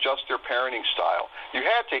have to adjust their parenting style. You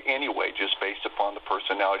have to anyway, just based upon the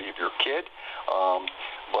personality of your kid.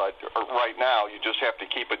 But right now, you just have to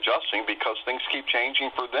keep adjusting because things keep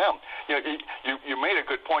changing for them. You made a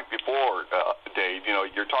good point before, Dave.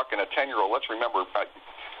 You're talking a 10-year-old. Let's remember,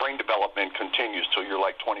 brain development continues till you're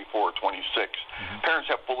like 24 or 26. Mm-hmm. Parents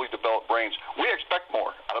have fully developed brains. We expect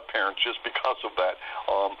more out of parents just because of that,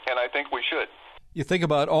 and I think we should. You think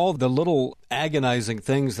about all the little agonizing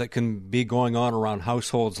things that can be going on around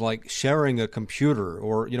households, like sharing a computer,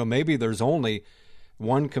 or maybe there's only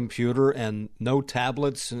one computer and no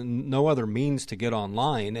tablets and no other means to get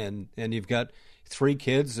online, and you've got 3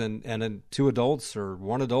 kids and 2 adults or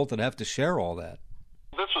 1 adult that have to share all that.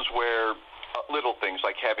 This is where little things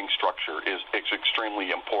like having structure is extremely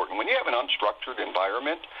important. When you have an unstructured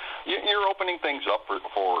environment, you're opening things up for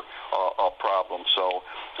a problem. So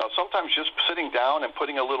sometimes just sitting down and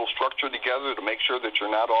putting a little structure together to make sure that you're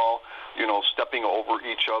not all stepping over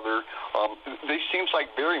each other. These seems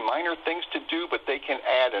like very minor things to do, but they can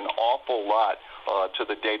add an awful lot to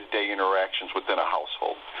the day-to-day interactions within a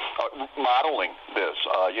household. Modeling this,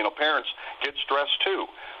 parents get stressed too.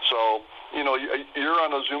 So, you're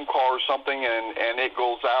on a Zoom call or something and it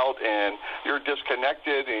goes out and you're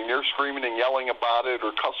disconnected and you're screaming and yelling about it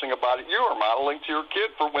or cussing about it. You are modeling to your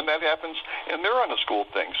kid for when that happens and they're on a school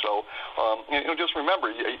thing. So, just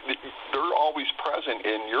remember, they're always present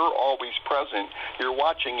and you're always present. You're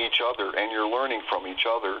watching each other and you're learning from each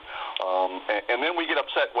other. And then we get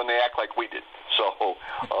upset when they act like we did. So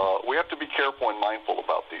we have to be careful and mindful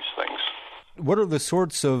about these things. What are the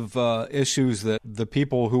sorts of issues that the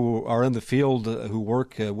people who are in the field who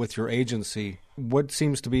work with your agency, what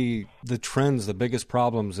seems to be the trends, the biggest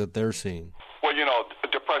problems that they're seeing? Well,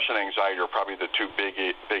 depression and anxiety are probably the 2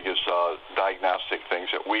 biggest diagnostic things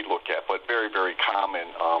that we look at, but very, very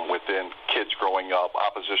common within kids growing up.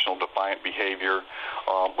 Oppositional defiant behavior,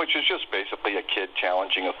 which is just basically a kid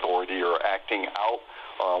challenging authority or acting out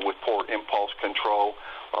with poor impulse control.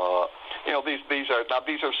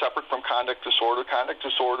 These are separate from conduct disorder. Conduct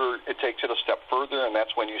disorder, it takes it a step further, and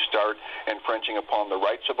that's when you start infringing upon the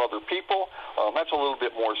rights of other people. That's a little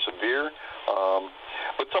bit more severe.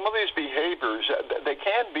 But some of these behaviors, they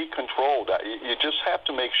can be controlled. You just have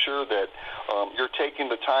to make sure that you're taking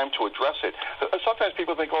the time to address it. Sometimes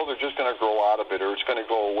people think, they're just going to grow out of it or it's going to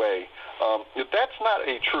go away. That's not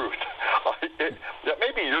a truth. That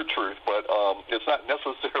may be your truth, but it's not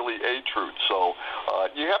necessarily a truth. So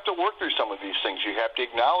you have to work through some of these things. You have to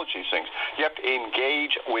acknowledge these things. You have to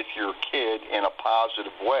engage with your kid in a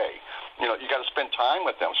positive way. You got to spend time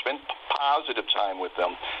with them, spend positive time with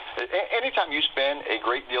them. Anytime you spend a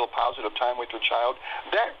great deal of positive time with your child,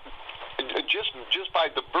 that just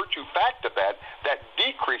by the virtue fact of that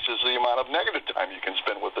decreases the amount of negative time you can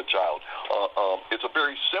spend with the child. It's a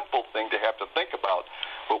very simple thing to have to think about,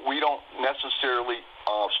 but we don't necessarily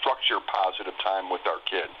structure positive time with our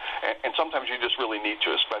kid. And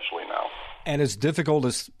And as difficult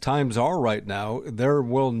as times are right now, there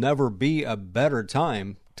will never be a better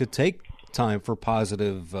time to take time for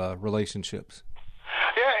positive relationships.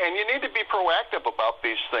 Yeah, and you need to be proactive about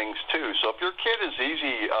these things, too. So if your kid is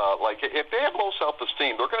easy, if they have low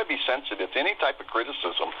self-esteem, they're going to be sensitive to any type of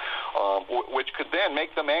criticism, which could then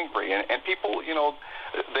make them angry. And people,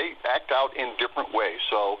 they act out in different ways.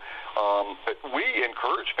 So we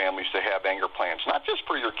encourage families to have anger plans, not just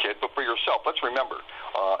for your kid, but for yourself. Let's remember,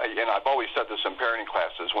 and I've always said this in parenting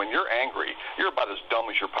classes, when you're angry, you're about as dumb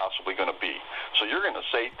as you're possibly going to be. So you're going to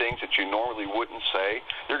say things that you normally wouldn't say.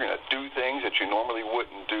 You're going to do things that you normally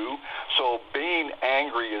wouldn't do. So being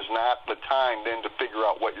angry is not the time then to figure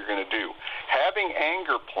out what you're going to do. Having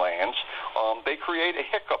anger plans, they create a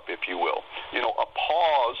hiccup, if you will. A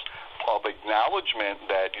pause of acknowledgement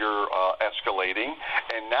that you're escalating,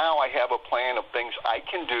 and now I have a plan of things I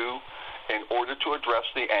can do in order to address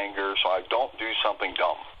the anger so I don't do something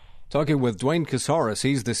dumb. Talking with Dwayne Casares,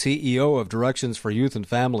 he's the CEO of Directions for Youth and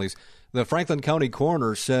Families. The Franklin County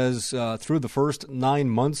Coroner says through the first 9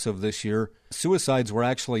 months of this year, suicides were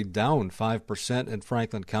actually down 5% in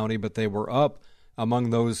Franklin County, but they were up among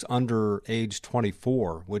those under age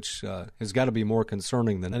 24, which has got to be more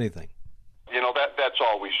concerning than anything. That's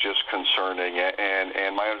always just concerning,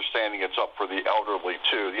 and my understanding it's up for the elderly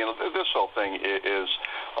too. This whole thing is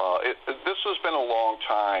this has been a long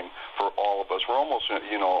time for all of us. We're almost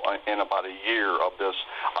in about a year of this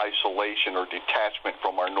isolation or detachment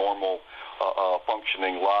from our normal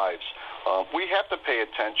functioning lives. We have to pay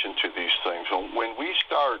attention to these things. When we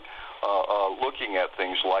start looking at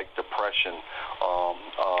things like depression,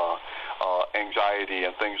 anxiety,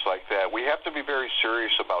 and things like that, we have to be very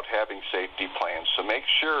serious about having safety plans to make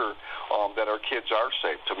sure that our kids are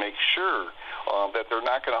safe, to make sure that they're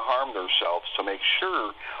not going to harm themselves, to make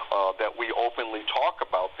sure that we openly talk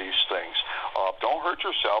about these things. Don't hurt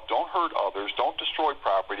yourself, don't hurt others, don't destroy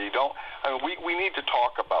property. We need to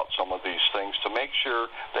talk about some of these things to make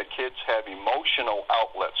sure that kids have emotional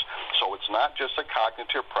outlets. So it's not just a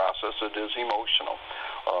cognitive process, it is emotional.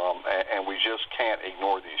 And we just can't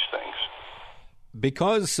ignore these things.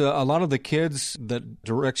 Because a lot of the kids that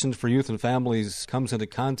Directions for Youth and Families comes into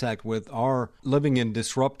contact with are living in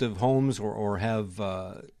disruptive homes or have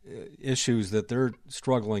issues that they're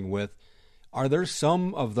struggling with, are there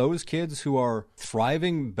some of those kids who are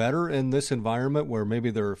thriving better in this environment where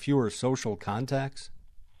maybe there are fewer social contacts?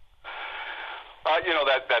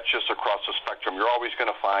 That's just across the spectrum. You're always going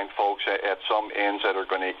to find folks at some ends that are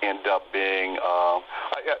going to end up being,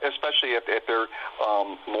 especially if they're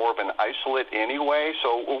more of an isolate anyway.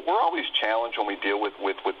 So we're always challenged when we deal with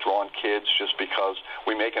withdrawn kids just because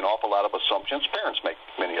we make an awful lot of assumptions. Parents make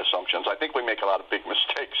many assumptions. I think we make a lot of big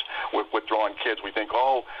mistakes with withdrawn kids. We think,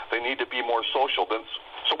 they need to be more social.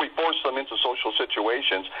 So we force them into social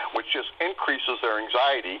situations, which just increases their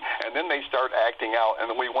anxiety, and then they start acting out, and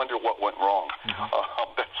then we wonder what went wrong.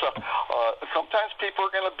 Sometimes people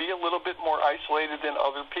are going to be a little bit more isolated than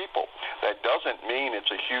other people. That doesn't mean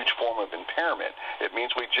it's a huge form of impairment. It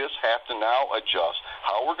means we just have to now adjust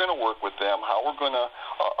how we're going to work with them, how we're going to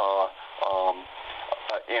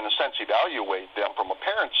in a sense, evaluate them from a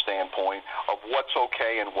parent standpoint of what's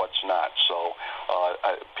okay and what's not. So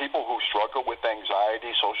people who struggle with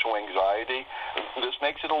anxiety, social anxiety, this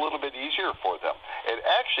makes it a little bit easier for them. It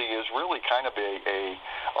actually is really kind of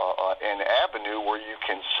an avenue where you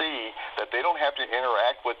can see that they don't have to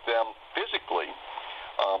interact with them physically,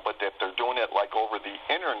 but that they're doing it like over the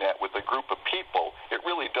internet with a group of people. It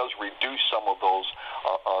really does reduce some of those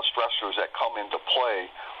stressors that come into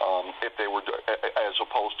play if they were, as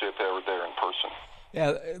opposed to if they were there in person.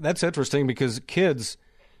 Yeah, that's interesting because kids,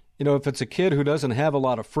 if it's a kid who doesn't have a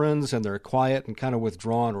lot of friends and they're quiet and kind of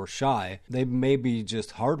withdrawn or shy, they may be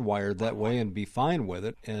just hardwired that way and be fine with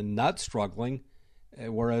it and not struggling,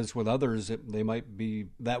 whereas with others, they might be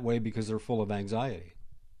that way because they're full of anxiety.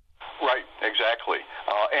 Right, exactly.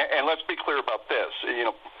 And let's be clear about this.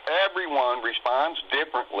 Everyone responds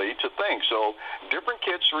differently to things. So different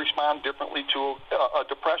kids respond differently to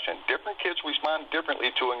depression. Different kids respond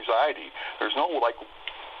differently to anxiety. There's no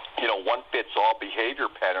one-fits-all behavior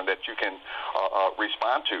pattern that you can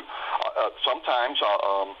respond to. Sometimes,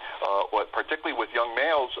 particularly with young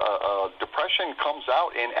males, depression comes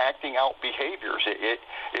out in acting out behaviors.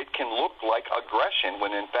 It can look like aggression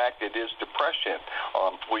when in fact it is depression.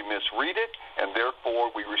 We misread it, and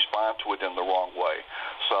therefore we respond to it in the wrong way.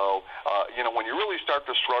 So, when you really start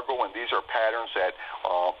to struggle, and these are patterns that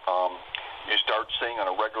you start seeing on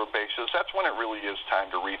a regular basis, that's when it really is time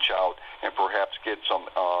to reach out and perhaps get some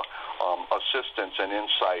assistance and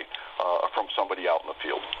insight from somebody out in the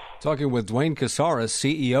field. Talking with Dwayne Casares,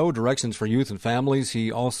 CEO, Directions for Youth and Families.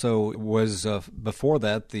 He also was, before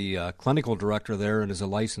that, the clinical director there and is a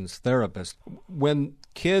licensed therapist. When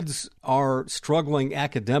kids are struggling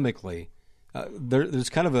academically, there's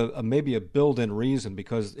kind of maybe a built-in reason,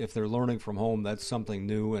 because if they're learning from home, that's something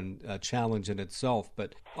new and a challenge in itself.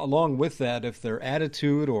 But along with that, if their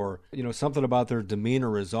attitude or something about their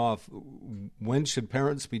demeanor is off, when should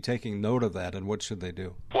parents be taking note of that, and what should they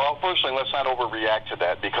do? Well, firstly, let's not overreact to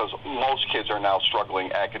that, because most kids are now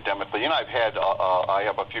struggling academically. I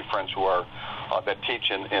have a few friends who are that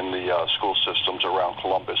teach in the school systems around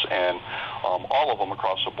Columbus, and all of them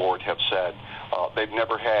across the board have said they've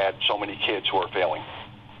never had so many kids who are failing.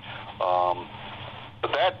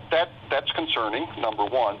 That's concerning, number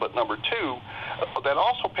one. But number two, that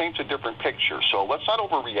also paints a different picture. So let's not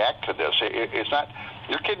overreact to this. It's not.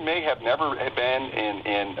 Your kid may have never been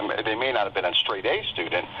they may not have been a straight A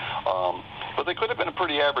student, but they could have been a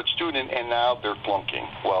pretty average student, and now they're flunking.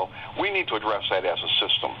 Well, we need to address that as a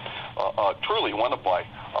system. Truly, one of my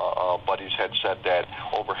buddies had said that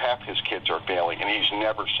over half his kids are failing, and he's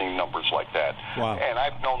never seen numbers like that. Wow. And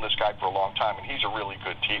I've known this guy for a long time, and he's a really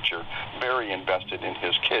good teacher, very invested in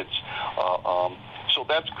his kids. So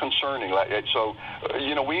that's concerning. So,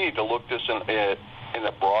 we need to look this in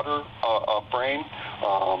a broader frame,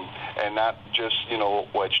 and not just,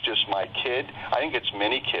 well, it's just my kid. I think it's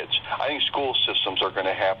many kids. I think school systems are going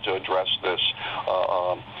to have to address this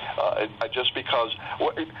just because,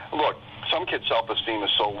 look, some kids' self-esteem is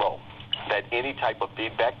so low that any type of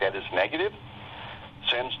feedback that is negative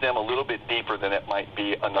sends them a little bit deeper than it might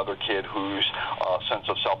be another kid whose sense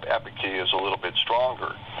of self-efficacy is a little bit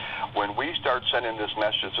stronger. When we start sending this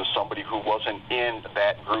message to somebody who wasn't in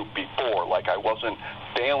that group before, like I wasn't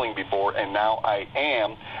failing before and now I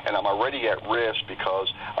am, and I'm already at risk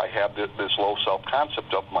because I have this low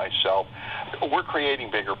self-concept of myself, we're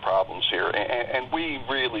creating bigger problems here, and we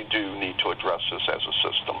really do need to address this as a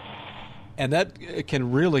system. And that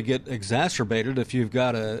can really get exacerbated if you've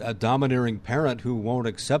got a domineering parent who won't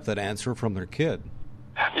accept that answer from their kid.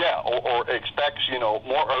 Yeah, or expects,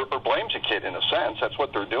 more, or blames a kid in a sense. That's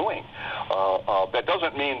what they're doing. That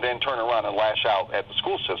doesn't mean then turn around and lash out at the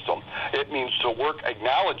school system. It means to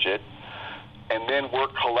acknowledge it, and then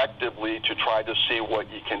work collectively to try to see what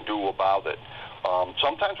you can do about it.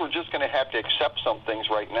 Sometimes we're just going to have to accept some things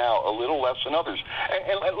right now a little less than others.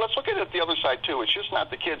 And let's look at it the other side, too. It's just not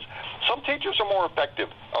the kids. Some teachers are more effective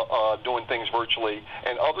doing things virtually,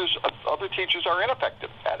 and other teachers are ineffective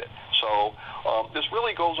at it. So this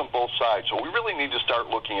really goes on both sides. So we really need to start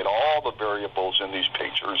looking at all the variables in these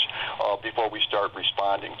pictures before we start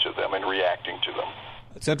responding to them and reacting to them.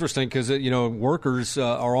 It's interesting because, workers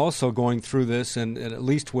are also going through this, and at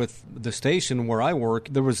least with the station where I work,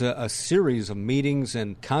 there was a series of meetings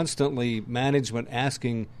and constantly management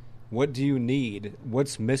asking, what do you need?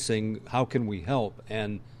 What's missing? How can we help?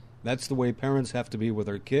 And that's the way parents have to be with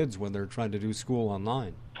their kids when they're trying to do school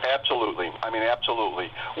online. Absolutely. Absolutely.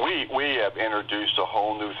 We have introduced a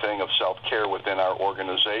whole new thing of self-care within our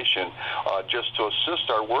organization just to assist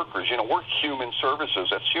our workers. We're human services.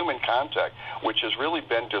 That's human contact, which has really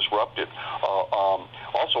been disrupted.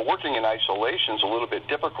 Also, working in isolation is a little bit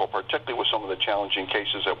difficult, particularly with some of the challenging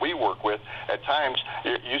cases that we work with. At times,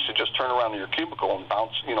 you used to just turn around in your cubicle and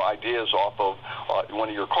bounce, ideas off of one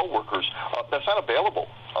of your coworkers. That's not available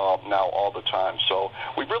now all the time. So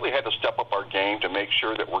we really had to step up our game to make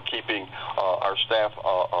sure that we're keeping our staff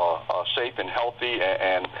safe and healthy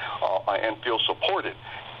and feel supported.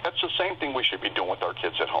 That's the same thing we should be doing with our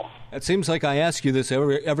kids at home. It seems like I ask you this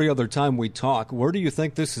every other time we talk. Where do you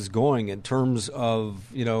think this is going in terms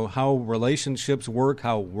of, how relationships work,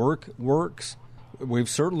 how work works? We've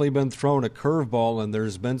certainly been thrown a curveball, and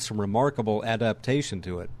there's been some remarkable adaptation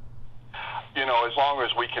to it. As long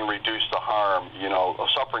as we can reduce the harm,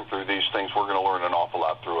 suffering through these things, we're going to learn an awful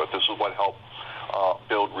lot through it. This is what helped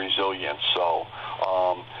build resilience. So,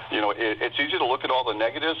 it's easy to look at all the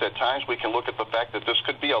negatives. At times, we can look at the fact that this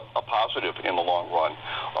could be a positive in the long run.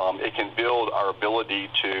 It can build our ability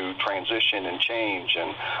to transition and change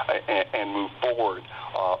and move forward.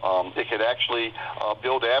 It could actually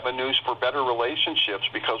build avenues for better relationships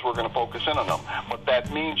because we're going to focus in on them. But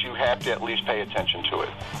that means you have to at least pay attention to it.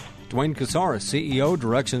 Dwayne Casares, CEO,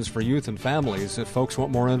 Directions for Youth and Families. If folks want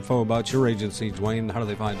more info about your agency, Dwayne, how do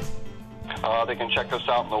they find it? They can check us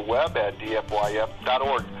out on the web at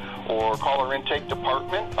dfyf.org or call our intake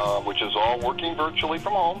department, which is all working virtually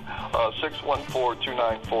from home,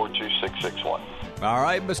 614-294-2661. All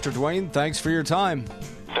right, Mr. Dwayne, thanks for your time.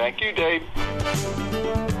 Thank you, Dave.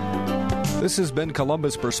 This has been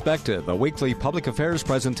Columbus Perspective, a weekly public affairs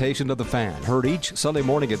presentation of The Fan, heard each Sunday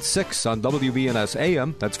morning at 6 on WBNS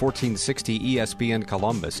AM, that's 1460 ESPN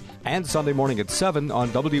Columbus, and Sunday morning at 7 on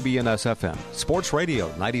WBNS FM. Sports Radio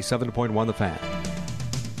 97.1 The Fan.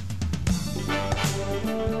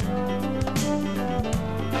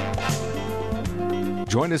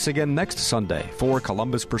 Join us again next Sunday for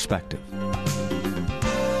Columbus Perspective.